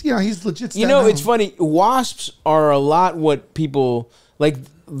he's legit. It's funny. Wasps are a lot what people like.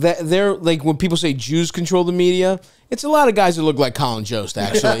 They're like when people say Jews control the media. It's a lot of guys that look like Colin Jost,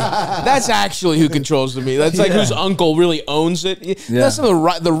 actually. That's actually who controls the media. That's like whose uncle really owns it. Yeah. Some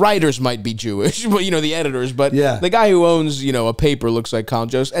of the writers might be Jewish, but the editors. But the guy who owns a paper looks like Colin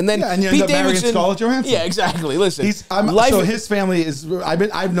Jost. And then and you end up marrying Scarlett Johansson. Yeah, exactly. Listen, so his family is.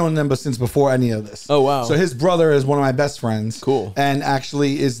 I've known them since before any of this. Oh wow! So his brother is one of my best friends. Cool. And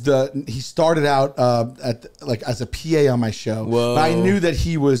actually he started out as a PA on my show. Whoa! But I knew that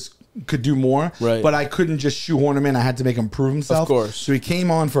he could do more, right? But I couldn't just shoehorn him in. I had to make him prove himself. Of course. So he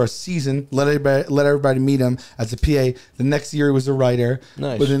came on for a season, let everybody meet him as a PA. The next year he was a writer.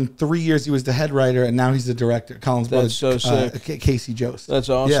 Nice. Within 3 years he was the head writer, and now he's the director. Colin's brother, so sick. Casey Jost. That's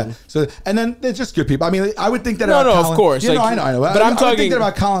awesome. Yeah. So and then they're just good people. I mean, I would think that. No, Colin. of course. I know. But I'm talking. I would think that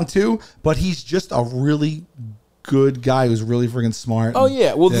about Colin too. But he's just a really good guy who's really freaking smart. Oh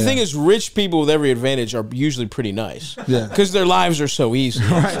yeah. Well, the thing is, rich people with every advantage are usually pretty nice. Yeah. Because their lives are so easy.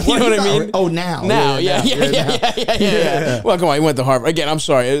 Right. You know what I mean? Oh, now. Yeah. Well, come on. He went to Harvard again. I'm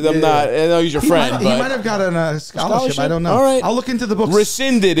sorry. I know he's your friend. He might have gotten a scholarship. I don't know. All right. I'll look into the books.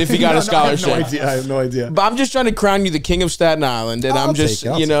 Rescinded if he got a scholarship. I have no idea. But I'm just trying to crown you the king of Staten Island, and I'm just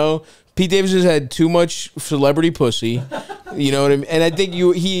Pete Davidson had too much celebrity pussy. You know what I mean? And I think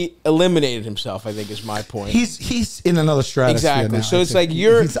he eliminated himself, I think is my point. He's in another stratosphere. Exactly. Now, so it's like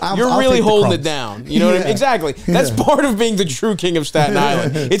you're really holding it down. You know what I mean? Exactly. That's part of being the true king of Staten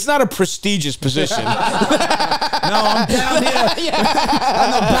Island. It's not a prestigious position. No, I'm down here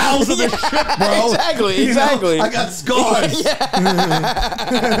on the bowels of the ship, bro. Exactly. I got scars.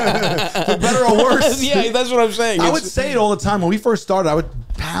 For better or worse. Yeah, that's what I'm saying. I would say it all the time. When we first started, I would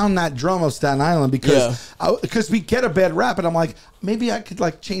pound that drum of Staten Island because we get a bad rap, and I'm like, maybe I could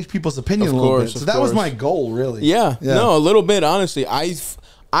like change people's opinion a little bit. So that was my goal, really. Yeah. No, a little bit. Honestly, I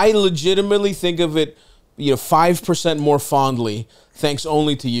legitimately think of it, 5% more fondly, thanks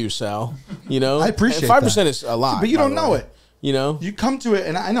only to you, Sal. I appreciate 5% is a lot, but you don't know it. You come to it,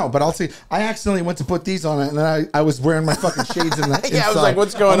 and I know, but I'll say I accidentally went to put these on it, and then I was wearing my fucking shades in the yeah, I was like,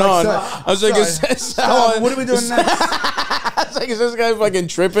 what's going on? I was like, Sal, what are we doing next? I was like, is this guy fucking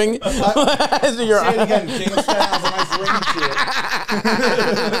tripping? Say it again, King of Staten Island.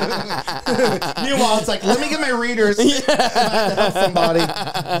 Meanwhile, it's like, let me get my readers. Help somebody.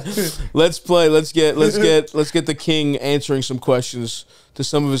 Let's play. Let's get the king answering some questions to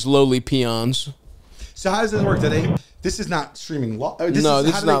some of his lowly peons. So how does this work today? This is not streaming. This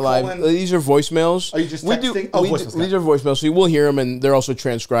is not live. These are voicemails. Are you just texting? These are voicemails, so you will hear them, and they're also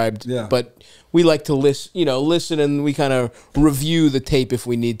transcribed. Yeah. But we like to listen, and we kind of review the tape if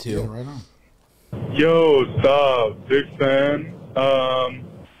we need to. Yeah, right on. Yo, Stav, big fan.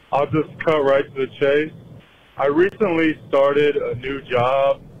 I'll just cut right to the chase. I recently started a new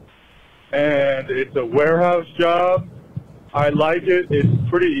job, and it's a warehouse job. I like it. It's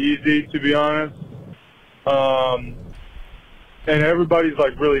pretty easy, to be honest. And everybody's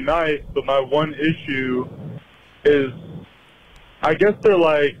like really nice, but my one issue is, I guess they're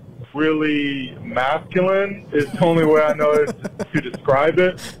like really masculine is the only way I know to describe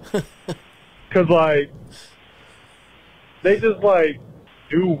it. Cause like, they just like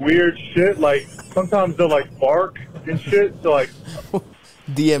do weird shit. Like sometimes they'll like bark and shit to like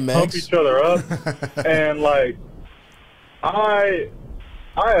DMX. pump each other up. And like, I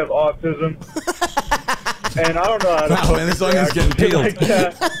have autism. And I don't know how to. Wow, man, this song is getting peeled. Like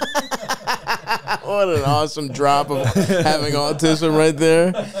that. What an awesome drop of having autism right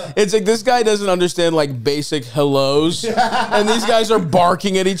there. It's like this guy doesn't understand like basic hellos, and these guys are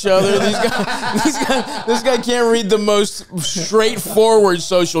barking at each other. This guy can't read the most straightforward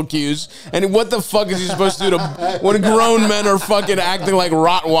social cues. And what the fuck is he supposed to do when grown men are fucking acting like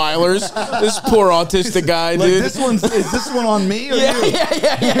Rottweilers? This poor autistic guy, dude. Is this one on me? Or yeah, you?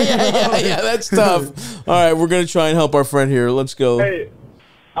 yeah. That's tough. All right, we're gonna try and help our friend here. Let's go. Hey,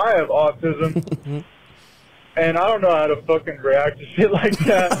 I have autism, and I don't know how to fucking react to shit like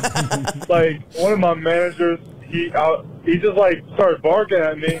that. Like one of my managers, he just like started barking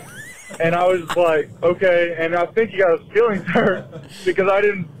at me, and I was like, okay. And I think he got his feelings hurt because I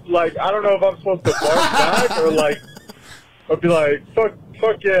didn't like. I don't know if I'm supposed to bark back or be like fuck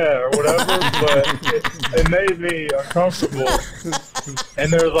yeah or whatever. But it made me uncomfortable,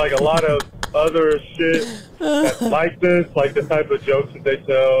 and there's like a lot of other shit that's like this, like the type of jokes that they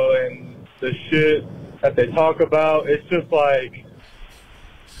tell and the shit that they talk about. It's just like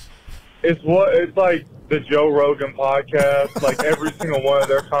it's like the Joe Rogan podcast. Like every single one of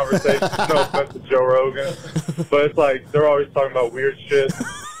their conversations. No offense to Joe Rogan, but it's like they're always talking about weird shit.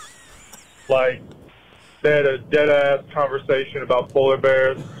 Like they had a dead ass conversation about polar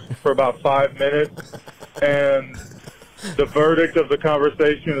bears for about 5 minutes, and the verdict of the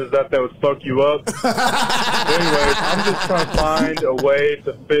conversation is that would fuck you up. Anyways, I'm just trying to find a way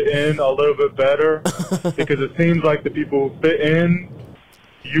to fit in a little bit better, because it seems like the people who fit in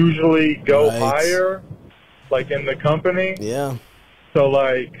usually go higher, like in the company. Yeah. So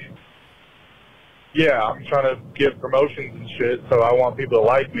like, yeah, I'm trying to get promotions and shit, so I want people to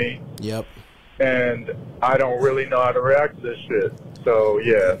like me. Yep. And I don't really know how to react to this shit. So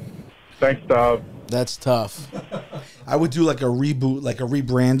yeah, thanks, Stav. That's tough. I would do like a reboot, like a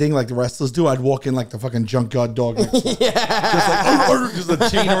rebranding, like the wrestlers do. I'd walk in like the fucking junkyard dog. Yeah. Just like, just a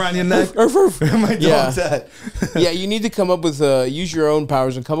chain around your neck. My dog's that. Yeah, you need to come up with, use your own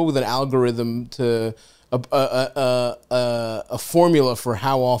powers and come up with an algorithm to, a formula for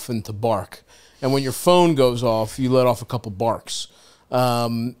how often to bark. And when your phone goes off, you let off a couple barks.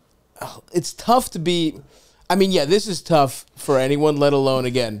 It's tough to be, I mean, yeah, this is tough for anyone, let alone,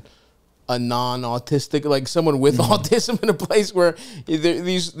 again, a non-autistic, like someone with autism in a place where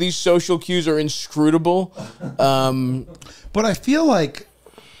these social cues are inscrutable. But I feel like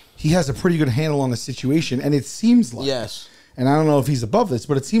he has a pretty good handle on the situation, and it seems like, yes. And I don't know if he's above this,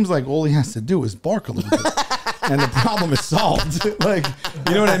 but it seems like all he has to do is bark a little bit. and the problem is solved. Like,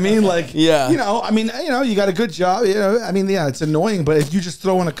 you know what I mean? Like, yeah, you know, I mean, you know, you got a good job. You know, I mean, yeah, it's annoying, but if you just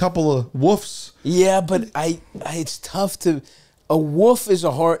throw in a couple of woofs, yeah, but it's tough to. A woof is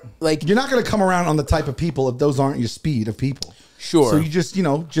a hard, like, you're not going to come around on the type of people if those aren't your speed of people. Sure. So you just, you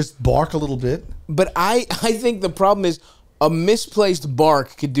know, just bark a little bit. But I think the problem is a misplaced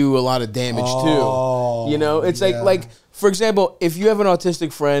bark could do a lot of damage too. You know, it's like for example, if you have an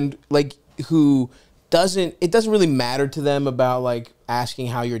autistic friend like who it doesn't really matter to them about like asking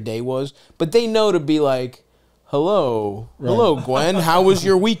how your day was, but they know to be like, hello, Gwen, how was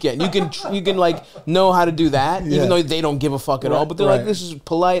your weekend? You can like know how to do that, even though they don't give a fuck at all. But they're like, this is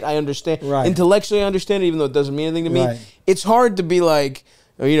polite. I understand. Intellectually, I understand it, even though it doesn't mean anything to me. It's hard to be like,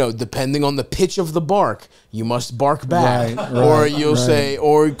 you know, depending on the pitch of the bark, you must bark back, or you'll say,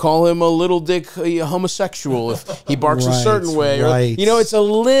 or call him a little dick homosexual if he barks a certain way. Or, you know, it's a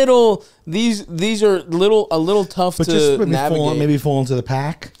little. These are a little tough to navigate. Maybe fall into the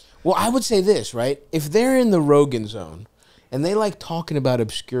pack. Well, I would say this, right? If they're in the Rogan zone and they like talking about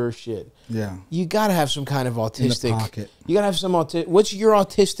obscure shit, you got to have some kind of autistic. In the pocket. You got to have some autistic. What's your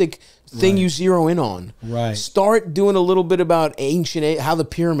autistic thing you zero in on? Start doing a little bit about how the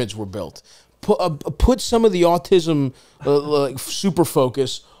pyramids were built. Put some of the autism like super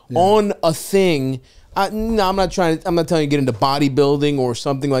focus on a thing. No, I'm not telling you to get into bodybuilding or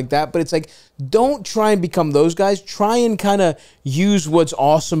something like that, but it's like, don't try and become those guys. Try and kind of use what's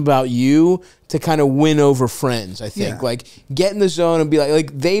awesome about you to kind of win over friends, I think. Like, get in the zone and be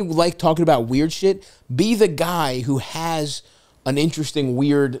like they like talking about weird shit. Be the guy who has an interesting,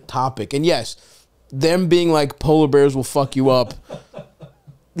 weird topic. And yes, them being like polar bears will fuck you up.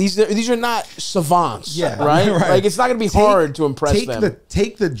 These are not savants, right? Like, it's not going to be hard to impress them.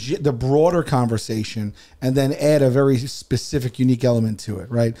 Take the broader conversation and then add a very specific, unique element to it,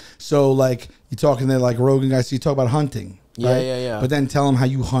 right? So, like, you're talking to, like, Rogan guys, so you talk about hunting. Right? But then tell them how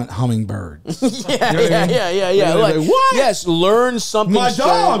you hunt hummingbirds. Yeah. Like, what? Yes, learn something. My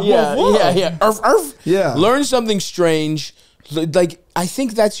dog. Yeah. Learn something strange. Like, I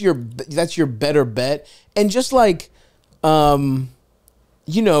think that's your better bet. And just like,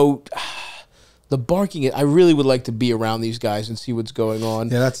 you know, the barking. I really would like to be around these guys and see what's going on.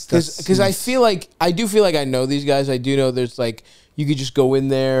 Yeah, that's because I do feel like I know these guys. I do know there's like, you could just go in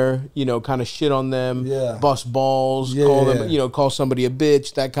there, you know, kind of shit on them, bust balls, call them, you know, call somebody a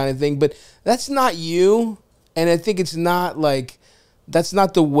bitch, that kind of thing. But that's not you, and I think it's not like, that's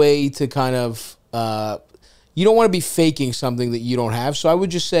not the way to kind of. You don't want to be faking something that you don't have. So I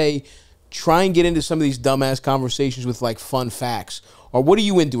would just say, try and get into some of these dumbass conversations with like fun facts. Or what are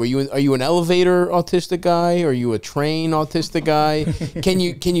you into? Are you an elevator autistic guy? Are you a train autistic guy? Can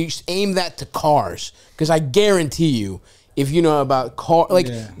you aim that to cars? Because I guarantee you, if you know about car, like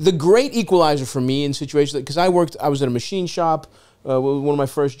the great equalizer for me in situations, because I was at a machine shop, one of my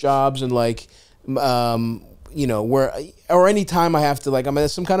first jobs, and like, you know, or any time I have to, like, I'm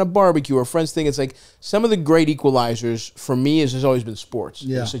at some kind of barbecue or friends thing, it's like some of the great equalizers for me has always been sports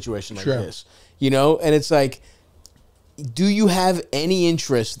in a situation like this, you know, and it's like, do you have any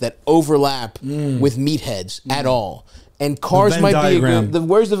interests that overlap with meatheads at all? And cars might be a good.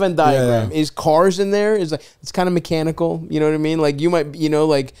 Where's the Venn diagram? Is cars in there? Is like, it's kind of mechanical. You know what I mean? Like, you might, you know,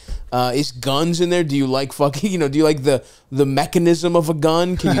 like, is guns in there? Do you like fucking? You know, do you like the mechanism of a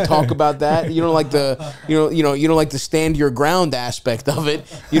gun? Can you talk about that? You don't like the you don't like the stand your ground aspect of it.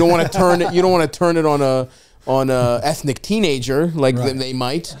 You don't want to turn it. You don't want to turn it on a ethnic teenager like they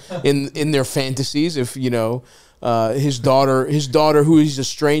might in their fantasies, if you know. His daughter, who he's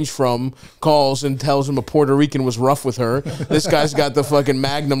estranged from, calls and tells him a Puerto Rican was rough with her. This guy's got the fucking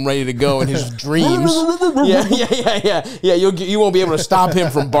Magnum ready to go in his dreams. Yeah. You won't be able to stop him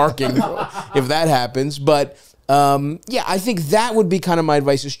from barking if that happens. But yeah, I think that would be kind of my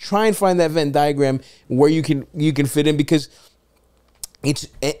advice: is try and find that Venn diagram where you can fit in, because it's,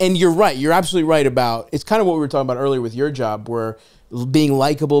 and you're right. You're absolutely right about, it's kind of what we were talking about earlier with your job, where being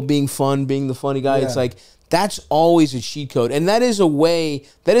likable, being fun, being the funny guy. It's like, that's always a cheat code, and that is a way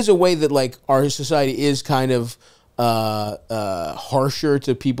that like our society is kind of harsher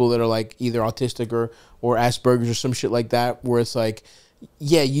to people that are like either autistic or Asperger's or some shit like that, where it's like,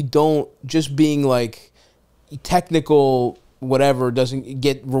 yeah, you don't, just being like technical whatever doesn't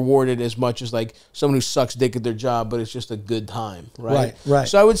get rewarded as much as like someone who sucks dick at their job, but it's just a good time, right?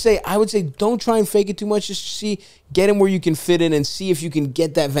 So I would say don't try and fake it too much. Just get in where you can fit in, and see if you can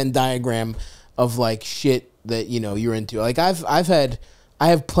get that Venn diagram of like shit that, you know, you're into. Like I've had I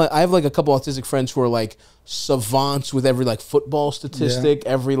have like a couple autistic friends who are like savants with every like football statistic,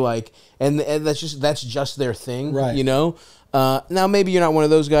 every like, and that's just their thing, right? You know. Now maybe you're not one of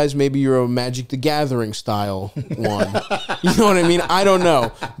those guys. Maybe you're a Magic the Gathering style one. You know what I mean? I don't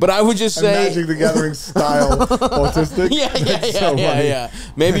know, but I would just say Magic the Gathering style autistic. Yeah.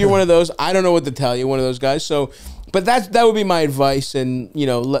 Maybe you're one of those. I don't know what to tell you. One of those guys. So, but that would be my advice, and you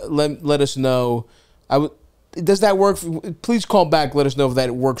know, let us know. Does that work? Please call back. Let us know if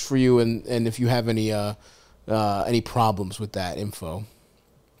that works for you, and if you have any problems with that info.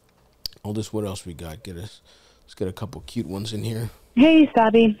 What else we got? Let's get a couple cute ones in here. Hey,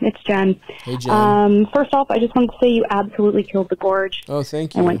 Stavvy. It's Jen. Hey, Jen. First off, I just wanted to say you absolutely killed the gorge. Oh,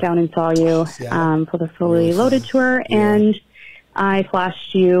 thank you. I went down and saw you for the Fully Loaded tour, and I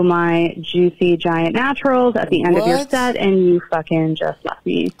flashed you my juicy giant naturals at the end of your set, and you fucking just left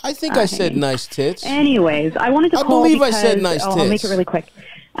me. I think I said nice tits. Anyways, I wanted to call believe because, I said nice tits. I'll make it really quick.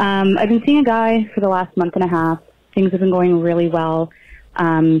 I've been seeing a guy for the last month and a half. Things have been going really well.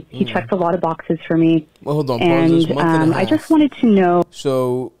 He checked a lot of boxes for me. Well, hold on. And I just wanted to know.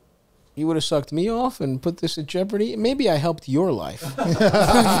 So you would have sucked me off and put this in jeopardy? Maybe I helped your life.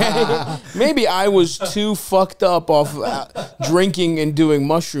 Okay? Maybe I was too fucked up off drinking and doing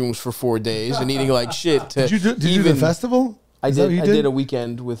mushrooms for 4 days and eating like shit. Did you do the festival? I did a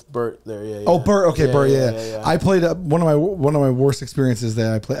weekend with Bert there. Yeah. Oh, Bert. Okay, Bert. Yeah. I played one of my worst experiences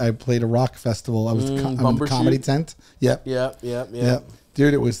there. I played a rock festival. I was in the comedy tent. Yep. Yep.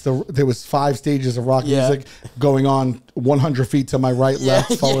 Dude, there was 5 stages of rock music going on 100 feet to my right,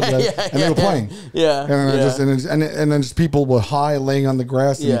 left, forward, left, and they were playing. And then just people were high, laying on the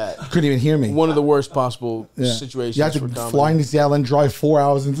grass, and couldn't even hear me. One of the worst possible situations. You had to fly into Seattle and drive 4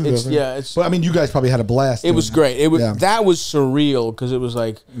 hours into this. But I mean, you guys probably had a blast. It was great. That was surreal because it was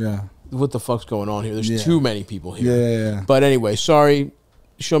like, yeah, what the fuck's going on here? There's too many people here. Yeah. But anyway, sorry.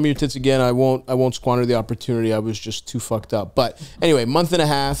 Show me your tits again. I won't squander the opportunity. I was just too fucked up. But anyway, month and a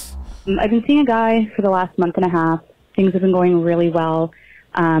half. I've been seeing a guy for the last month and a half. Things have been going really well.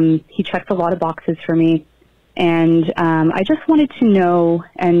 He checked a lot of boxes for me. And I just wanted to know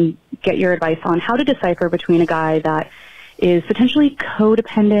and get your advice on how to decipher between a guy that is potentially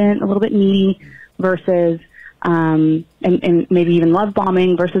codependent, a little bit needy, versus, and maybe even love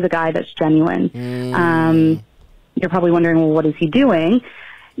bombing, versus a guy that's genuine. You're probably wondering, well, what is he doing?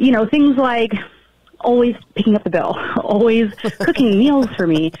 You know, things like always picking up the bill, always cooking meals for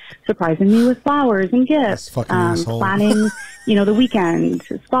me, surprising me with flowers and gifts, planning, the weekend,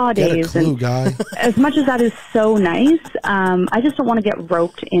 spa days. Get a clue, guy. As much as that is so nice, I just don't want to get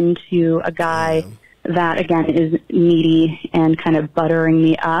roped into a guy that, again, is needy and kind of buttering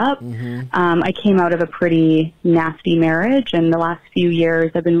me up. I came out of a pretty nasty marriage, and the last few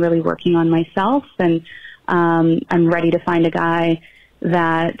years I've been really working on myself, and I'm ready to find a guy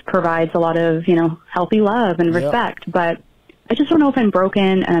that provides a lot of, healthy love and respect. But I just don't know if I'm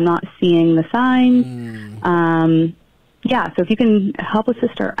broken and I'm not seeing the signs. So if you can help a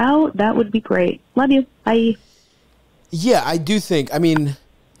sister out, that would be great. Love you. Bye. Yeah, I do think,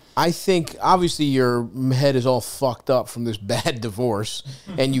 I think obviously your head is all fucked up from this bad divorce,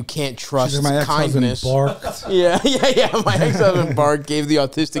 and you can't trust my kindness. Barked. Yeah. My ex-husband barked, gave the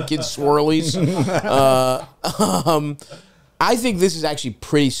autistic kid swirlies. I think this is actually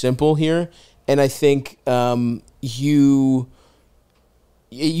pretty simple here, and I think you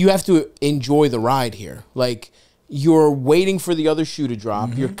have to enjoy the ride here. Like, you're waiting for the other shoe to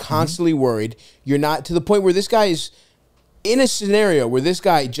drop. You're constantly worried. You're not to the point where this guy is in a scenario where this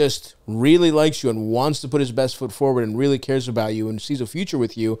guy just really likes you and wants to put his best foot forward and really cares about you and sees a future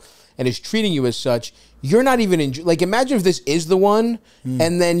with you and is treating you as such. You're not even imagine if this is the one,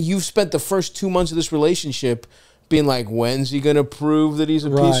 and then you've spent the first 2 months of this relationship being like, when's he gonna prove that he's a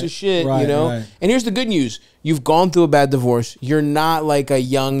piece of shit? Right. And here's the good news: you've gone through a bad divorce. You're not like a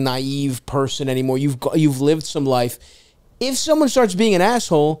young, naive person anymore. You've lived some life. If someone starts being an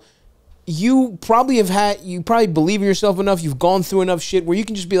asshole, you probably believe in yourself enough. You've gone through enough shit where you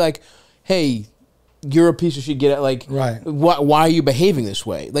can just be like, hey, you're a piece of shit. Get it? Why are you behaving this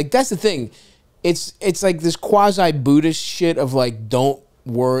way? Like, that's the thing. It's like this quasi Buddhist shit of like, don't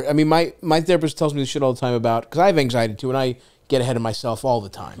worry. My therapist tells me this shit all the time about, because I have anxiety too, and I get ahead of myself all the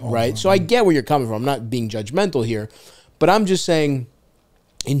time, right? So I get where you're coming from. I'm not being judgmental here, but I'm just saying,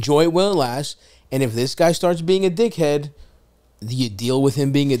 enjoy it while it lasts. And if this guy starts being a dickhead, you deal with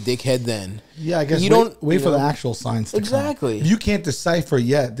him being a dickhead then. Yeah, I guess you don't wait for the actual signs to come. If you can't decipher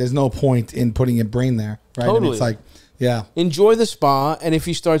yet, there's no point in putting your brain there, right? Totally. And it's enjoy the spa, and if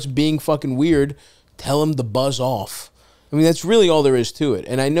he starts being fucking weird, tell him to buzz off. That's really all there is to it.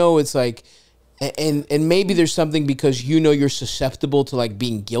 And I know it's like, and maybe there's something because you're susceptible to like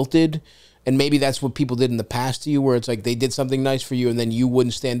being guilted. And maybe that's what people did in the past to you, where it's like they did something nice for you and then you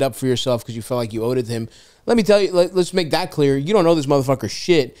wouldn't stand up for yourself because you felt like you owed it to him. Let me tell you, let's make that clear. You don't know this motherfucker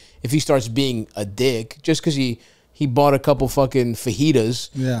shit if he starts being a dick just because he bought a couple fucking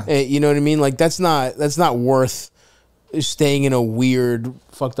fajitas. Yeah. You know what I mean? Like that's not worth staying in a weird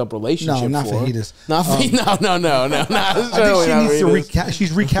fucked up relationship. No, not for. fajitas. Not no. I think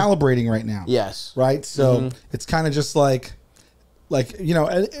she's recalibrating right now. Yes. Right. So it's kind of just like but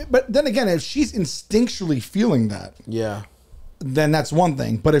then again, if she's instinctually feeling that, yeah, then that's one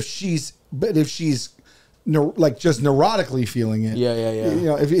thing. But if she's just neurotically feeling it,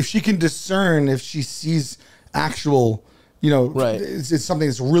 yeah. If she can discern, if she sees actual, right, it's something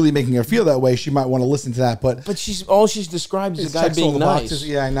that's really making her feel that way, she might want to listen to that. But she's described as a guy being nice. Boxes.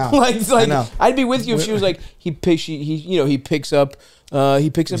 Yeah, I know. I know. I'd be with you if she was like he picks up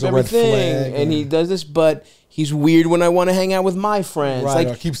everything and he does this, but he's weird when I want to hang out with my friends. Right. Like,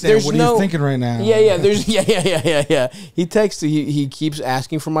 I keep saying, what are you thinking right now? Yeah. He texts. He keeps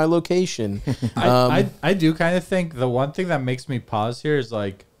asking for my location. I do kind of think the one thing that makes me pause here is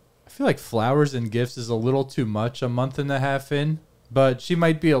like, I feel like flowers and gifts is a little too much a month and a half in, but she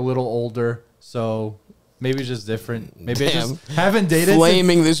might be a little older, so maybe just different. Maybe I just haven't dated.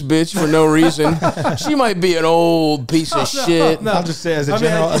 Flaming this bitch for no reason. She might be an old piece of shit. No. I'll just say as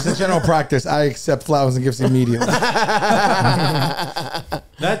a general practice, I accept flowers and gifts immediately.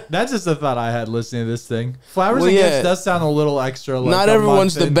 That's just a thought I had listening to this thing. Flowers and gifts does sound a little extra. Like not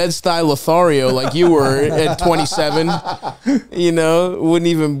everyone's the Bed-Stuy Lothario like you were at 27. Wouldn't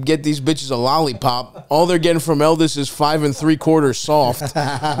even get these bitches a lollipop. All they're getting from Eldest is 5 3/4 soft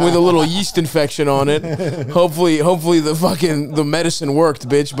with a little yeast infection on it. Hopefully the medicine worked,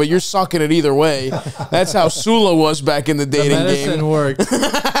 bitch. But you're sucking it either way. That's how Sula was back in the dating game. The medicine worked.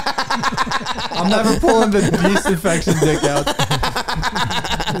 I'm never pulling the yeast infection dick out.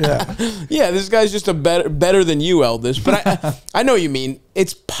 Yeah, this guy's just better than you, Eldest. But I know what you mean.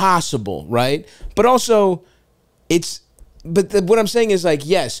 It's possible, right? But also, what I'm saying is like,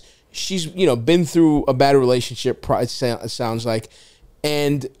 yes, she's been through a bad relationship. It sounds like,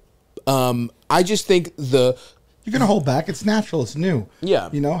 and I just think you're gonna hold back. It's natural. It's new. Yeah.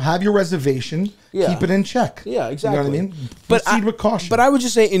 Have your reservation. Yeah. Keep it in check. Yeah, exactly. You know what I mean? Proceed with caution. But I would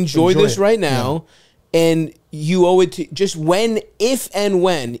just say enjoy this right now. Yeah. And you owe it to just if and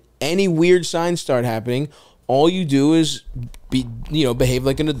when any weird signs start happening, all you do is behave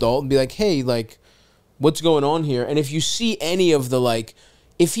like an adult and be like, hey, like, what's going on here? And if you see any of the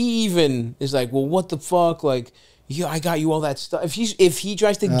if he even is like, well, what the fuck, like, I got you all that stuff. If he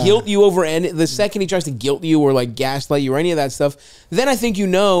tries to guilt you over the second he tries to guilt you or like gaslight you or any of that stuff, then I think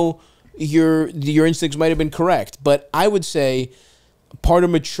your instincts might have been correct. But I would say part of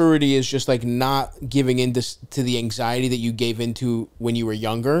maturity is just like not giving in to the anxiety that you gave into when you were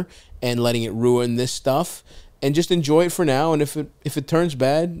younger and letting it ruin this stuff, and just enjoy it for now. And if it turns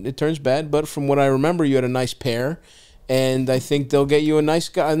bad, it turns bad. But from what I remember, you had a nice pair, and I think they'll get you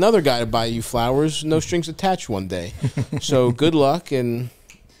another guy to buy you flowers, no strings attached one day. So good luck, and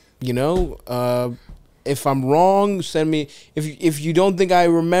if I'm wrong, send me. If you don't think I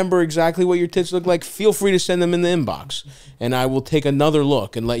remember exactly what your tits look like, feel free to send them in the inbox, and I will take another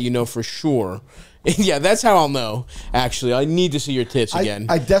look and let you know for sure. Yeah, that's how I'll know. Actually, I need to see your tits again.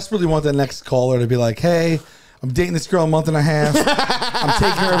 I desperately want the next caller to be like, "Hey, I'm dating this girl a month and a half. I'm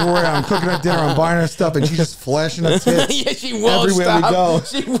taking her everywhere. I'm cooking her dinner. I'm buying her stuff, and she's just flashing her tits. Yeah, she won't everywhere stop. we go.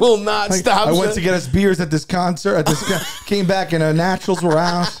 She will not stop. I went to get us beers at this concert. Came back and her naturals were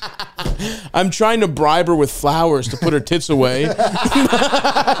out. I'm trying to bribe her with flowers to put her tits away,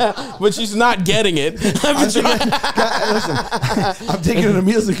 but she's not getting it. Listen, I'm taking her to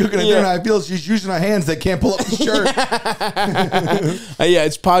meals and cooking her dinner. I feel she's using her hands that can't pull up the shirt. Yeah,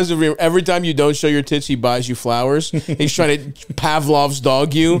 it's positive. Every time you don't show your tits, he buys you flowers. He's trying to Pavlov's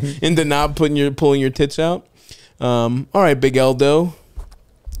dog you into not pulling your tits out. All right, Big Eldo.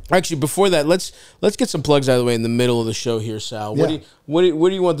 Actually, before that, let's get some plugs out of the way in the middle of the show here, Sal. Yeah. What do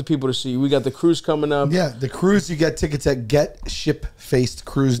you want the people to see? We got the cruise coming up. Yeah, the cruise, you get tickets at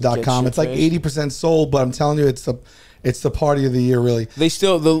getshipfacedcruise.com. It's like 80% sold, but I'm telling you, it's the party of the year, really. They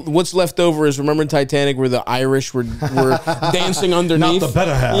what's left over is, remember in Titanic where the Irish were dancing underneath? Not the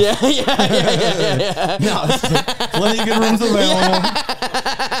better half. Yeah. No, plenty of good rooms available.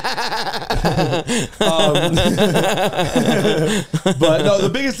 But no, the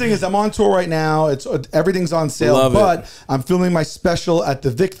biggest thing is I'm on tour right now. Everything's on sale. But I'm filming my special at the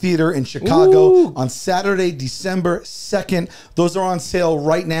Vic Theater in Chicago on Saturday, December 2nd. Those are on sale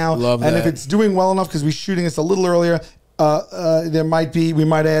right now. Love and that. if it's doing well enough, because we're shooting this a little earlier, There might be, we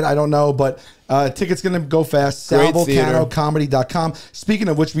might add, I don't know, but tickets going to go fast. Sal Vulcano comedy.com. Speaking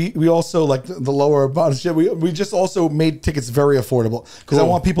of which, we also, like the lower bottom shit, we just also made tickets very affordable because I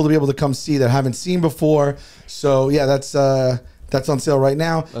want people to be able to come see that haven't seen before. So yeah, that's on sale right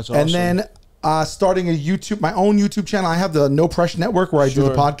now. That's awesome. And then starting a YouTube, my own YouTube channel. I have the No Pressure Network where I do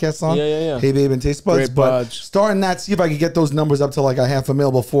the podcast on. Hey Babe and Taste Buds. But starting that, see if I can get those numbers up to like a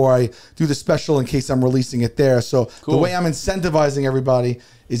 500,000 before I do the special in case I'm releasing it there. So the way I'm incentivizing everybody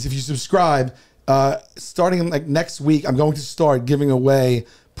is if you subscribe, starting like next week, I'm going to start giving away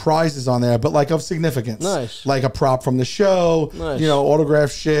prizes on there, but like of significance. Nice. Like a prop from the show, you know,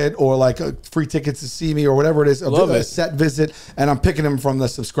 autograph shit, or like free tickets to see me or whatever it is. A set visit, and I'm picking them from the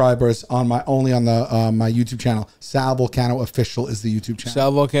subscribers on my my YouTube channel. Sal Vulcano Official is the YouTube channel.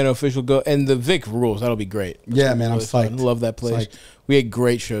 Sal Vulcano Official, go, and the Vic rules. That'll be great. Yeah, man, really I'm psyched. Love that place. We had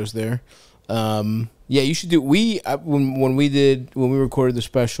great shows there. Yeah, you should do. When we recorded the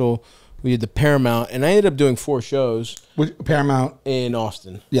special, we did the Paramount, and I ended up doing 4 shows. Paramount in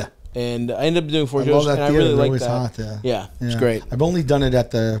Austin. Yeah, and I ended up doing 4 shows, and I really liked that. Hot there. Yeah, it's great. I've only done it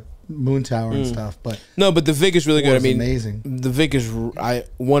at the Moon Tower and stuff, but no, but the Vic is really good. I mean, amazing. The Vic is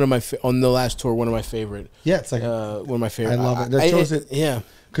one of my on the last tour, one of my favorite. Yeah, it's like one of my favorite. I love it. That shows it. Yeah,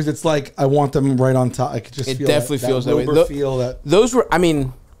 because it's like I want them right on top. I could just. It feel definitely feels that way. Feel that those were. I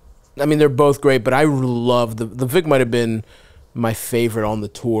mean, they're both great, but I love the Vic. Might have been my favorite on the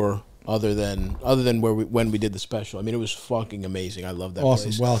tour. Other than when we did the special, I mean, it was fucking amazing. I love that.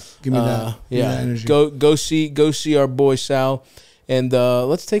 Awesome. Place. Well, give me that. Give me that energy. Go see our boy Sal, and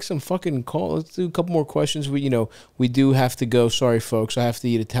let's take some fucking call. Let's do a couple more questions. We do have to go. Sorry, folks, I have to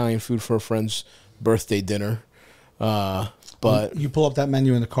eat Italian food for a friend's birthday dinner. But you pull up that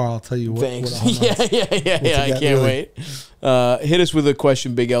menu in the car. I'll tell you what. Thanks. Yeah. I can't wait. Hit us with a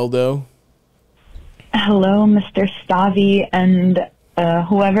question, Big Eldo. Hello, Mr. Stavvy, and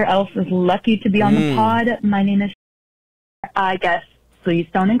whoever else is lucky to be on the pod. My name is, I guess, please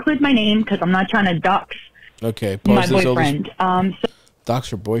don't include my name because I'm not trying to dox my boyfriend.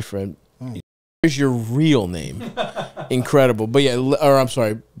 Dox your boyfriend? Oh. Here's your real name. Incredible. But yeah, or I'm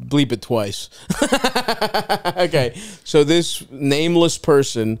sorry, bleep it twice. Okay, so this nameless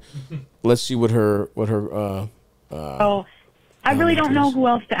person, let's see what her I really don't know who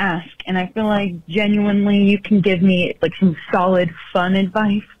else to ask, and I feel like genuinely you can give me like some solid, fun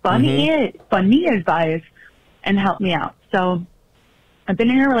advice, funny advice, and help me out. So I've been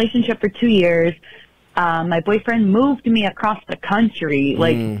in a relationship for 2 years. My boyfriend moved me across the country.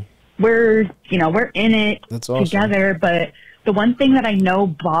 Like we're in it together. But the one thing that I know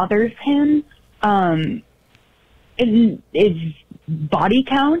bothers him is body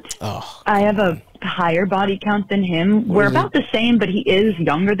count. Oh, I have a higher body count than him. We're about the same, but he is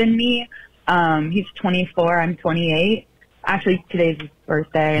younger than me. He's 24. I'm 28. Actually, today's his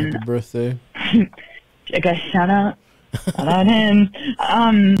birthday. Happy birthday. I guess shout out him.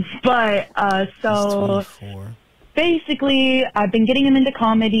 So basically, I've been getting him into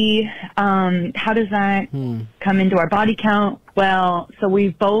comedy. How does that come into our body count? Well, so we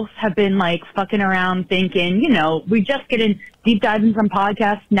both have been like fucking around thinking, we just get in deep dive in some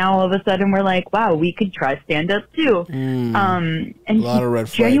podcasts. Now all of a sudden we're like, wow, we could try stand up too. And a lot of red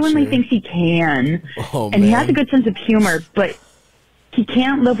flags genuinely thinks he can. And he has a good sense of humor, but he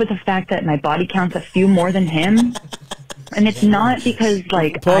can't live with the fact that my body count's a few more than him. And it's not because,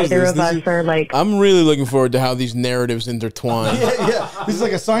 like, either of us are, like... I'm really looking forward to how these narratives intertwine. Yeah. This is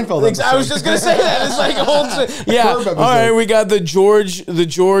like a Seinfeld episode. I was just going to say that. It's like a whole... Yeah. All right, we got the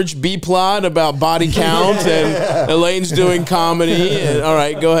George B-plot about body count, and Elaine's doing comedy. And, all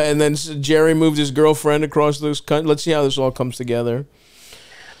right, go ahead. And then Jerry moved his girlfriend across this country. Let's see how this all comes together.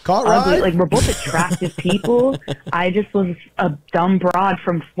 Like, we're both attractive people. I just was a dumb broad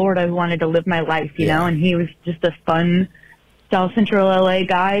from Florida who wanted to live my life, you know, and he was just a fun South Central LA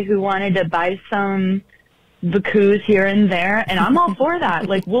guy who wanted to buy some Vacus here and there, and I'm all for that.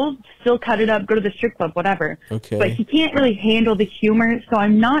 Like, we'll still cut it up, go to the strip club, whatever. Okay. But he can't really handle the humor, so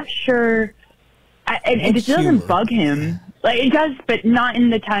I'm not sure. And it doesn't bug him. Like, it does, but not in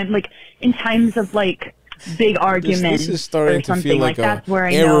the time, like, in times of, like, big arguments this is starting or something to feel like that's where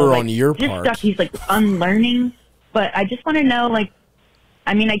I know like, on your this part. Stuff he's like unlearning. But I just want to know, like,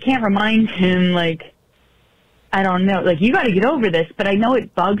 I mean, I can't remind him, like, I don't know, like, you got to get over this, but I know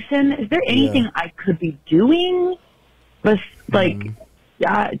it bugs him. Is there anything I could be doing, but like,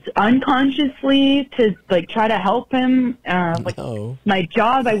 unconsciously to like try to help him? Like, my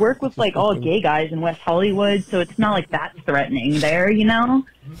job, I work with like all gay guys in West Hollywood, so it's not like that's threatening there, you know.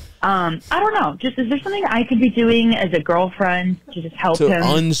 I don't know. Just is there something I could be doing as a girlfriend to just help him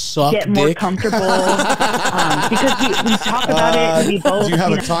get more comfortable? Because we talk about it. And we both. Do you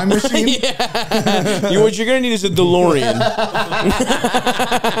have a time machine? What you're gonna need is a DeLorean.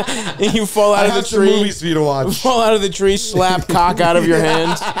 And you fall out of the tree. Movies for you to watch. Fall out of the tree, slap cock out of your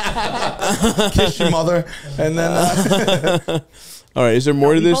hand, kiss your mother, and then. All right. Is there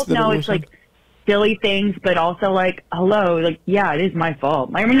more to this? Both know it's like silly things, but also like, hello, like, yeah, it is my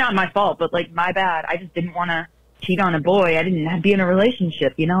fault. I mean, not my fault, but like, my bad. I just didn't want to cheat on a boy. I didn't have to be in a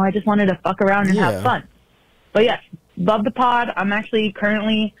relationship, you know? I just wanted to fuck around and have fun. But yes, love the pod. I'm actually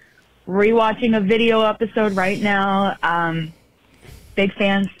currently rewatching a video episode right now. Big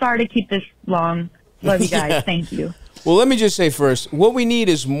fan. Sorry to keep this long. Love you guys. Thank you. Well, let me just say first, what we need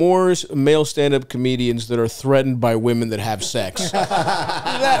is more male stand-up comedians that are threatened by women that have sex.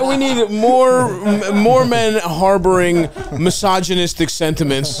 We need more men harboring misogynistic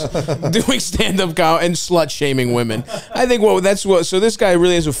sentiments, doing stand-up and slut-shaming women. I think so this guy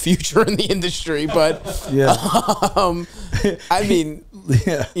really has a future in the industry, but I mean,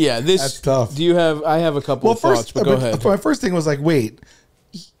 this that's tough. I have a couple of thoughts, but go ahead. My first thing was like, wait.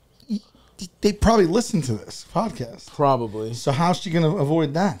 They probably listen to this podcast. Probably. So how's she going to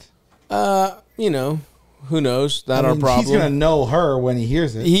avoid that? Who knows? Not our problem. He's going to know her when he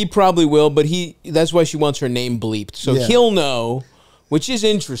hears it. He probably will, but that's why she wants her name bleeped. So he'll know, which is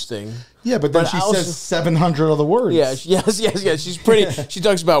interesting. Yeah, but then she says 700 other words. Yeah, yes. She's pretty. She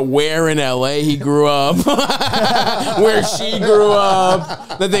talks about where in L.A. he grew up, where she grew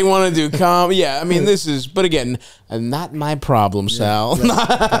up, that they want to do comedy. Yeah, I mean, this is, but again, not my problem, Sal.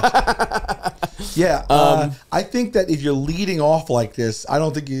 I think that if you're leading off like this, I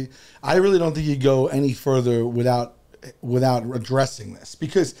really don't think you go any further without addressing this,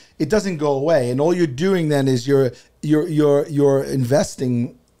 because it doesn't go away, and all you're doing then is you're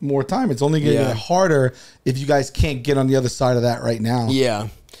investing more time. It's only going to get harder if you guys can't get on the other side of that right now. Yeah.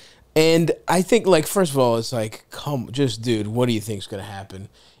 And I think, like, first of all, it's like, dude, what do you think's going to happen?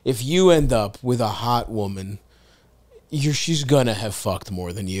 If you end up with a hot woman, she's going to have fucked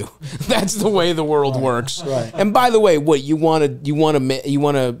more than you. That's the way the world works. Right. And by the way, what, you want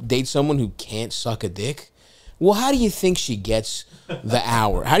to date someone who can't suck a dick? Well, how do you think she gets the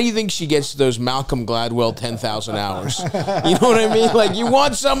hour? How do you think she gets those Malcolm Gladwell 10,000 hours? You know what I mean? Like, you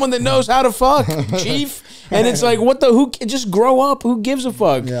want someone that knows how to fuck, chief. And it's like, just grow up. Who gives a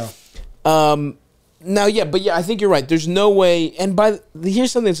fuck? Yeah. I think you're right. There's no way. And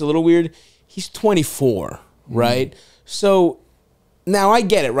here's something that's a little weird. He's 24, right? So now I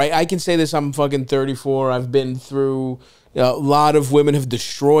get it, right? I can say this. I'm fucking 34. I've been through. A lot of women have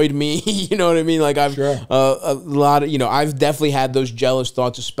destroyed me. You know what I mean? Like a lot of, I've definitely had those jealous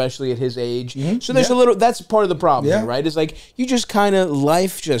thoughts, especially at his age. So there's that's part of the problem, right? It's like, you just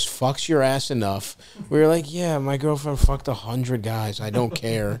life just fucks your ass enough where you're like, yeah, my girlfriend fucked 100 guys. I don't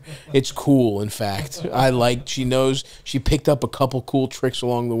care. It's cool. In fact, she knows she picked up a couple cool tricks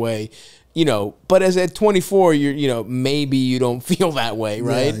along the way. But at 24, maybe you don't feel that way,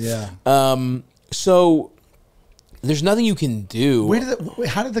 right? So there's nothing you can do.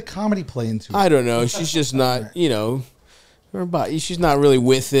 How did the comedy play into it? I don't know. She's just not, her body. She's not really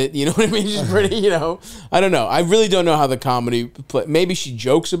with it. You know what I mean? She's pretty, I don't know. I really don't know how the comedy play. Maybe she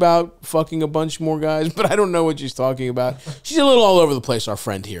jokes about fucking a bunch more guys, but I don't know what she's talking about. She's a little all over the place, our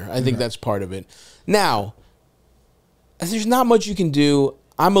friend here. I think that's part of it. Now, there's not much you can do.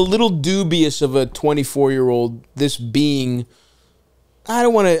 I'm a little dubious of a 24-year-old, this being, I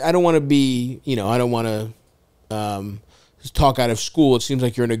don't want to be, I don't want to talk out of school. It seems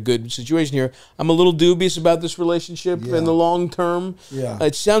like you're in a good situation here. I'm a little dubious about this relationship in the long term. Yeah,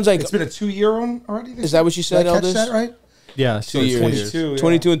 it sounds like it's been a 2-year one already. Is that what you said, Eldis? Catch that right? Yeah, 2 years.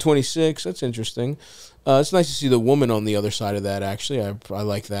 22 and 26. That's interesting. It's nice to see the woman on the other side of that. Actually, I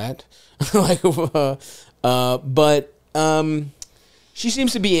like that. But she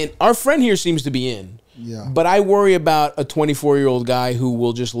seems to be in. Our friend here seems to be in. Yeah. But I worry about a 24-year-old guy who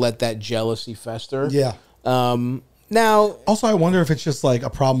will just let that jealousy fester. Yeah. Now, also, I wonder if it's just like a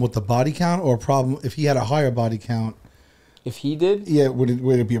problem with the body count, or a problem if he had a higher body count. If he did? Yeah, would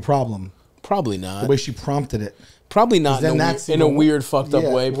it be a problem? Probably not. The way she prompted it. Probably not in a weird, fucked up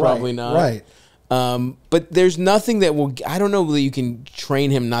way. Probably not. Right. But there's nothing that will... I don't know that you can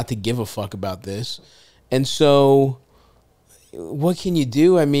train him not to give a fuck about this. And so, what can you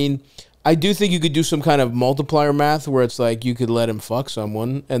do? I mean, I do think you could do some kind of multiplier math where it's like you could let him fuck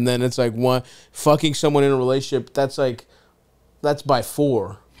someone, and then it's like fucking someone in a relationship, that's by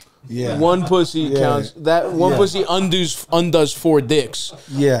 4. Yeah. One pussy counts. That one pussy undoes 4 dicks.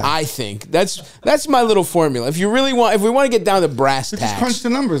 Yeah. I think that's my little formula. If we want to get down to brass tacks, just crunch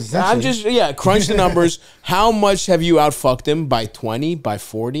the numbers. I'm just crunch the numbers. How much have you outfucked him? By 20, by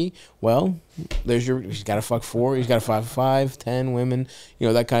 40? Well, he's got to fuck 4. He's got to fuck 5, 10 women.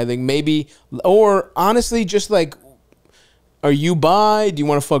 That kind of thing. Maybe, or honestly, just like, are you bi? Do you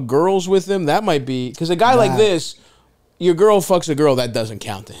want to fuck girls with him? That might be because a guy like this. Your girl fucks a girl, that doesn't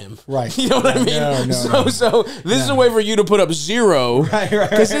count to him. Right. You know what I mean? So this is a way for you to put up 0. Right.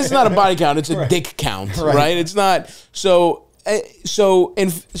 Because it's not a body count, it's a dick count. Right. It's not. So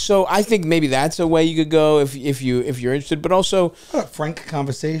I think maybe that's a way you could go if you're interested. But also a frank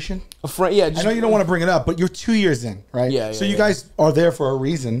conversation. I know you don't want to bring it up, but you're 2 years in, right? Yeah. So you guys are there for a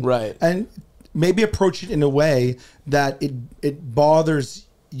reason. Right. And maybe approach it in a way that it bothers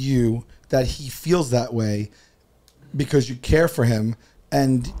you that he feels that way. Because you care for him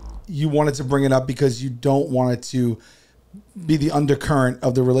and you wanted to bring it up because you don't want it to be the undercurrent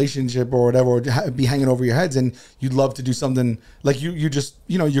of the relationship or whatever, or be hanging over your heads, and you'd love to do something like you just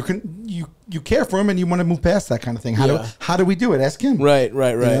you care for him and you want to move past that kind of thing. How do we do it? Ask him. Right.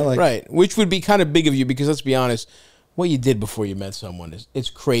 Right. Which would be kind of big of you because let's be honest, what you did before you met someone it's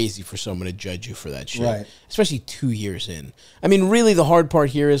crazy for someone to judge you for that shit. Right. Especially 2 years in. I mean, really the hard part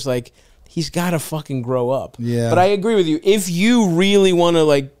here is like he's got to fucking grow up. Yeah. But I agree with you. If you really want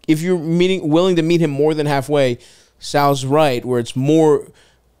to, if you're willing to meet him more than halfway, Sal's right, where it's more,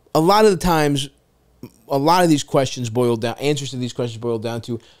 a lot of the times, a lot of these questions answers to these questions boil down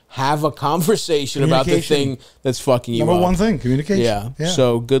to have a conversation about the thing that's fucking you up. Number one thing, communication. Yeah.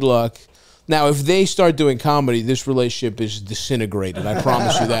 So good luck. Now, if they start doing comedy, this relationship is disintegrated. I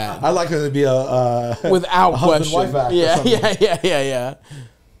promise you that. I'd like it to be without question. Husband-wife act. Yeah.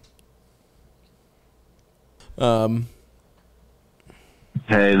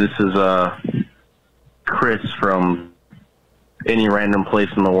 Hey, this is Chris from any random place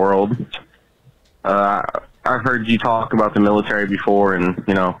in the world. I've heard you talk about the military before, and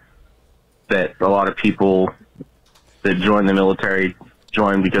that a lot of people that join the military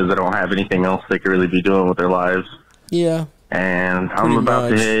join because they don't have anything else they could really be doing with their lives. Yeah. And I'm about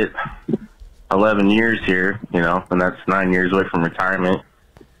to hit 11 years here, and that's 9 years away from retirement.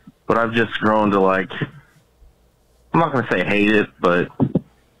 But I've just grown to I'm not going to say hate it, but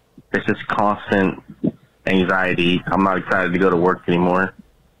it's just constant anxiety. I'm not excited to go to work anymore.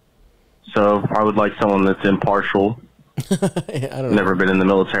 So I would like someone that's impartial. Never been in the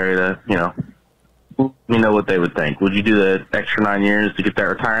military to, let me know what they would think. Would you do the extra 9 years to get that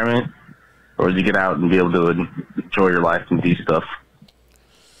retirement? Or would you get out and be able to enjoy your life and do stuff?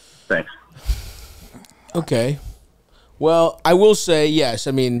 Thanks. Okay. Well, I will say, yes,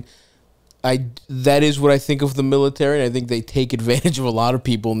 I mean, that is what I think of the military, and I think they take advantage of a lot of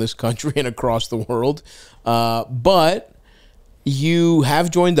people in this country and across the world. But you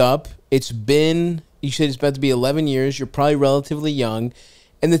have joined up. You said it's about to be 11 years. You're probably relatively young.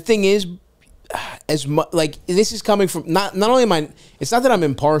 And the thing is, this is coming from, not only am I, it's not that I'm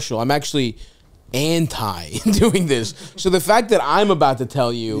impartial, I'm actually anti doing this. So the fact that I'm about to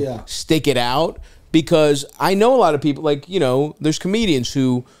tell you, stick it out, because I know a lot of people, there's comedians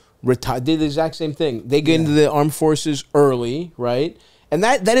who did the exact same thing. They get into the armed forces early, right? And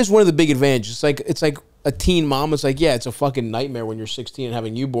that is one of the big advantages. It's like a teen mom. It's it's a fucking nightmare when you're 16 and have a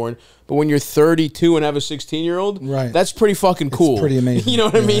newborn. But when you're 32 and have a 16-year-old, right, that's pretty fucking cool. It's pretty amazing. You know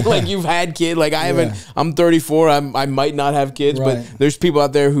what I mean? You've had kids. I haven't. I'm 34. I might not have kids, but there's people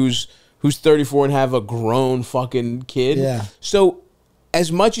out there who's 34 and have a grown fucking kid. Yeah. So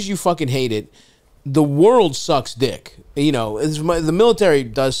as much as you fucking hate it, the world sucks dick. The military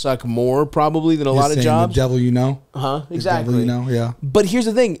does suck more probably than a lot of jobs. The devil you know. Exactly. The devil you know, yeah. But here's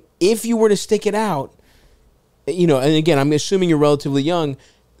the thing. If you were to stick it out, and again, I'm assuming you're relatively young,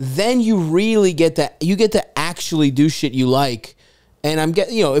 then you really get to actually do shit you like. And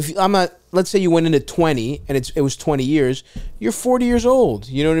let's say you went into 20 and it was 20 years, you're 40 years old.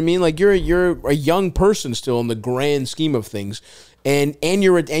 You know what I mean? You're a young person still in the grand scheme of things. And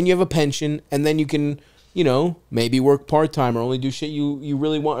you have a pension, and then you can, maybe work part-time or only do shit you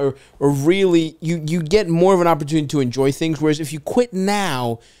really want, or really you get more of an opportunity to enjoy things. Whereas if you quit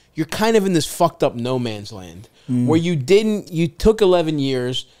now, you're kind of in this fucked up no man's land where you took 11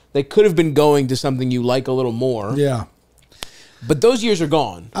 years that could have been going to something you like a little more. Yeah. But those years are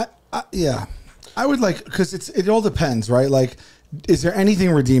gone. I would because it all depends, right? Is there anything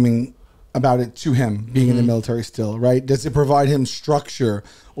redeeming about it to him being in the military still, right? Does it provide him structure,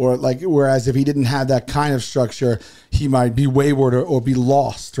 or like, whereas if he didn't have that kind of structure, he might be wayward or be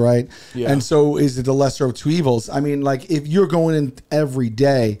lost, right? Yeah. And so is it the lesser of two evils? I mean, like if you're going in every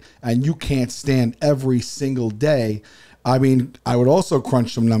day and you can't stand every single day, I mean, I would also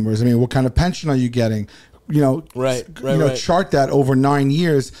crunch some numbers. I mean, what kind of pension are you getting? You know, chart that over 9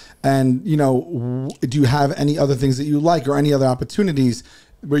 years, and you know, do you have any other things that you like or any other opportunities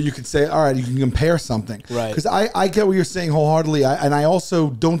where you could say, all right, you can compare something, right? Because I get what you're saying wholeheartedly, and I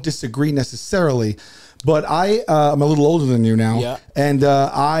also don't disagree necessarily, but I'm a little older than you now, and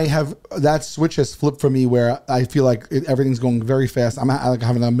I have that switch has flipped for me where I feel like everything's going very fast. I'm like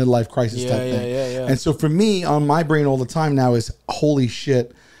having a midlife crisis type thing, and so for me, on my brain all the time now is holy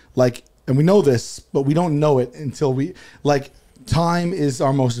shit, like. And we know this, but we don't know it until we, like, time is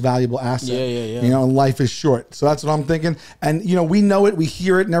our most valuable asset. You know, and life is short. So that's what I'm thinking. And, you know, we know it, we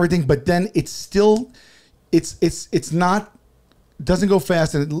hear it and everything, but then it's still, it's not, doesn't go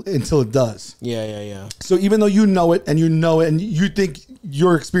fast until it does. So even though you know it and you think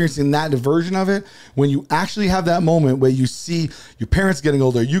you're experiencing that version of it, when you actually have that moment where you see your parents getting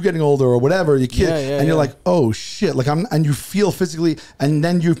older, you getting older, or whatever, your kid, and you're like, oh shit, like and you feel physically, and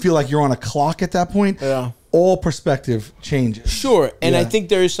then you feel like you're on a clock at that point. All perspective changes. Sure, and I think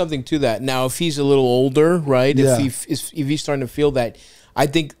there is something to that. Now, if he's a little older, right? If he's starting to feel that. I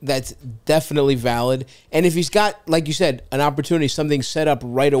think that's definitely valid. And if he's got, like you said, an opportunity, something set up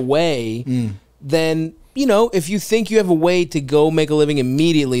right away, then, you know, if you think you have a way to go make a living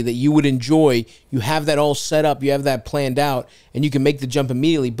immediately that you would enjoy, you have that all set up, you have that planned out, and you can make the jump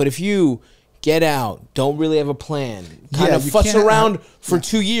immediately. But if you get out, don't really have a plan, kind of fuss around for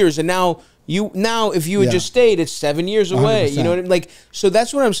 2 years, and now if you had just stayed, it's 7 years away. 100%. You know what I mean? Like, so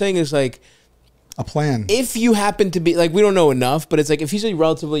that's what I'm saying is like, a plan. If you happen to be like, we don't know enough, but it's like if he's a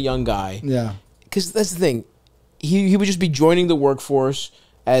relatively young guy, because that's the thing, he would just be joining the workforce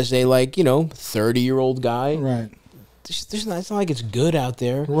as a 30-year-old guy, right? It's not like it's good out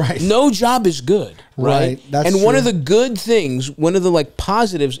there, right? No job is good, right? That's true. One of the good things, one of the like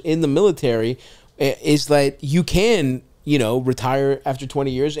positives in the military is that you can retire after 20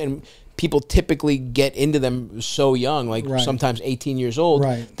 years and. People typically get into them so young, like sometimes 18 years old,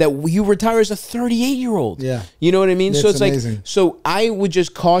 that you retire as a 38-year-old. Yeah. You know what I mean? So it's amazing. like, so I would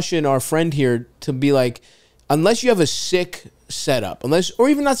just caution our friend here to be like, unless you have a sick setup, or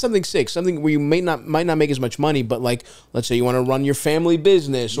even not something sick, something where you might not make as much money, but like, let's say you want to run your family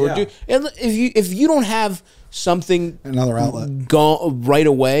business or if you don't have something, another outlet go right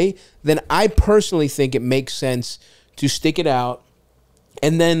away, then I personally think it makes sense to stick it out,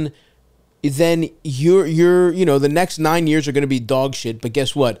 and then you're the next 9 years are going to be dog shit. But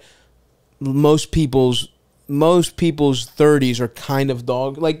guess what? Most people's 30s are kind of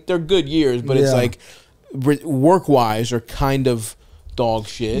dog, like they're good years, but it's like work wise are kind of dog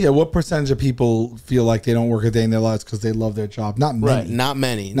shit. Yeah. What percentage of people feel like they don't work a day in their lives because they love their job? Not many. Right. Not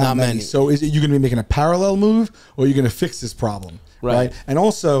many. So is it you going to be making a parallel move, or are you going to fix this problem? Right. And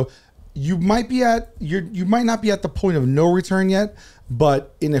also, you might not be at the point of no return yet.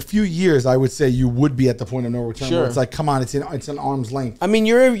 But in a few years, I would say you would be at the point of no return. Sure. Where it's like, come on, it's an arm's length. I mean,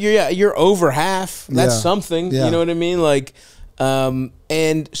 you're over half. That's something. Yeah. You know what I mean? Like,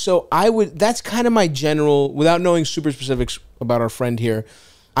 and so that's kind of my general, without knowing super specifics about our friend here.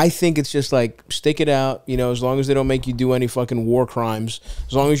 I think it's just like, stick it out, as long as they don't make you do any fucking war crimes,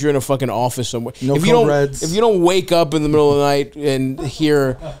 as long as you're in a fucking office somewhere. If you don't wake up in the middle of the night and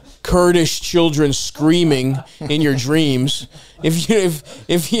hear Kurdish children screaming in your dreams, if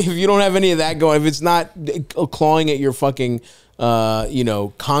you don't have any of that going, if it's not clawing at your fucking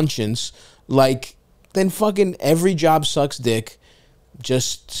conscience, like, then fucking every job sucks dick.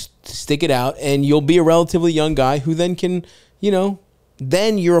 Just stick it out, and you'll be a relatively young guy who then can,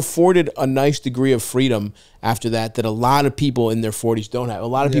 then you're afforded a nice degree of freedom after that a lot of people in their 40s don't have. A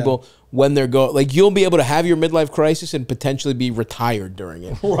lot of people, when they're you'll be able to have your midlife crisis and potentially be retired during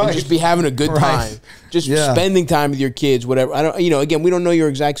it. Right. And just be having a good time. Just spending time with your kids, whatever. I don't, again, we don't know your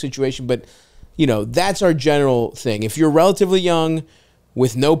exact situation, but, that's our general thing. If you're relatively young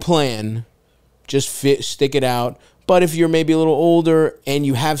with no plan, just stick it out. But if you're maybe a little older and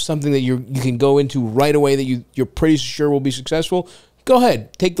you have something that you can go into right away that you're pretty sure will be successful, go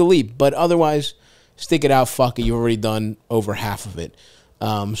ahead, take the leap. But otherwise, stick it out. Fuck it. You've already done over half of it.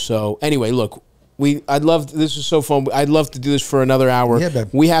 So anyway, look, this is so fun. I'd love to do this for another hour. Yeah, babe.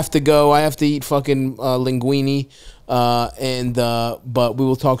 We have to go. I have to eat fucking linguine. But we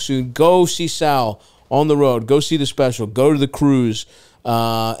will talk soon. Go see Sal on the road. Go see the special. Go to the cruise.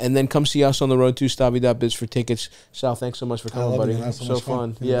 And then come see us on the road too. Stavvy.biz for tickets. Sal, thanks so much for coming, buddy. So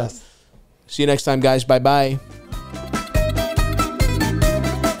fun. Yeah. See you next time, guys. Bye bye.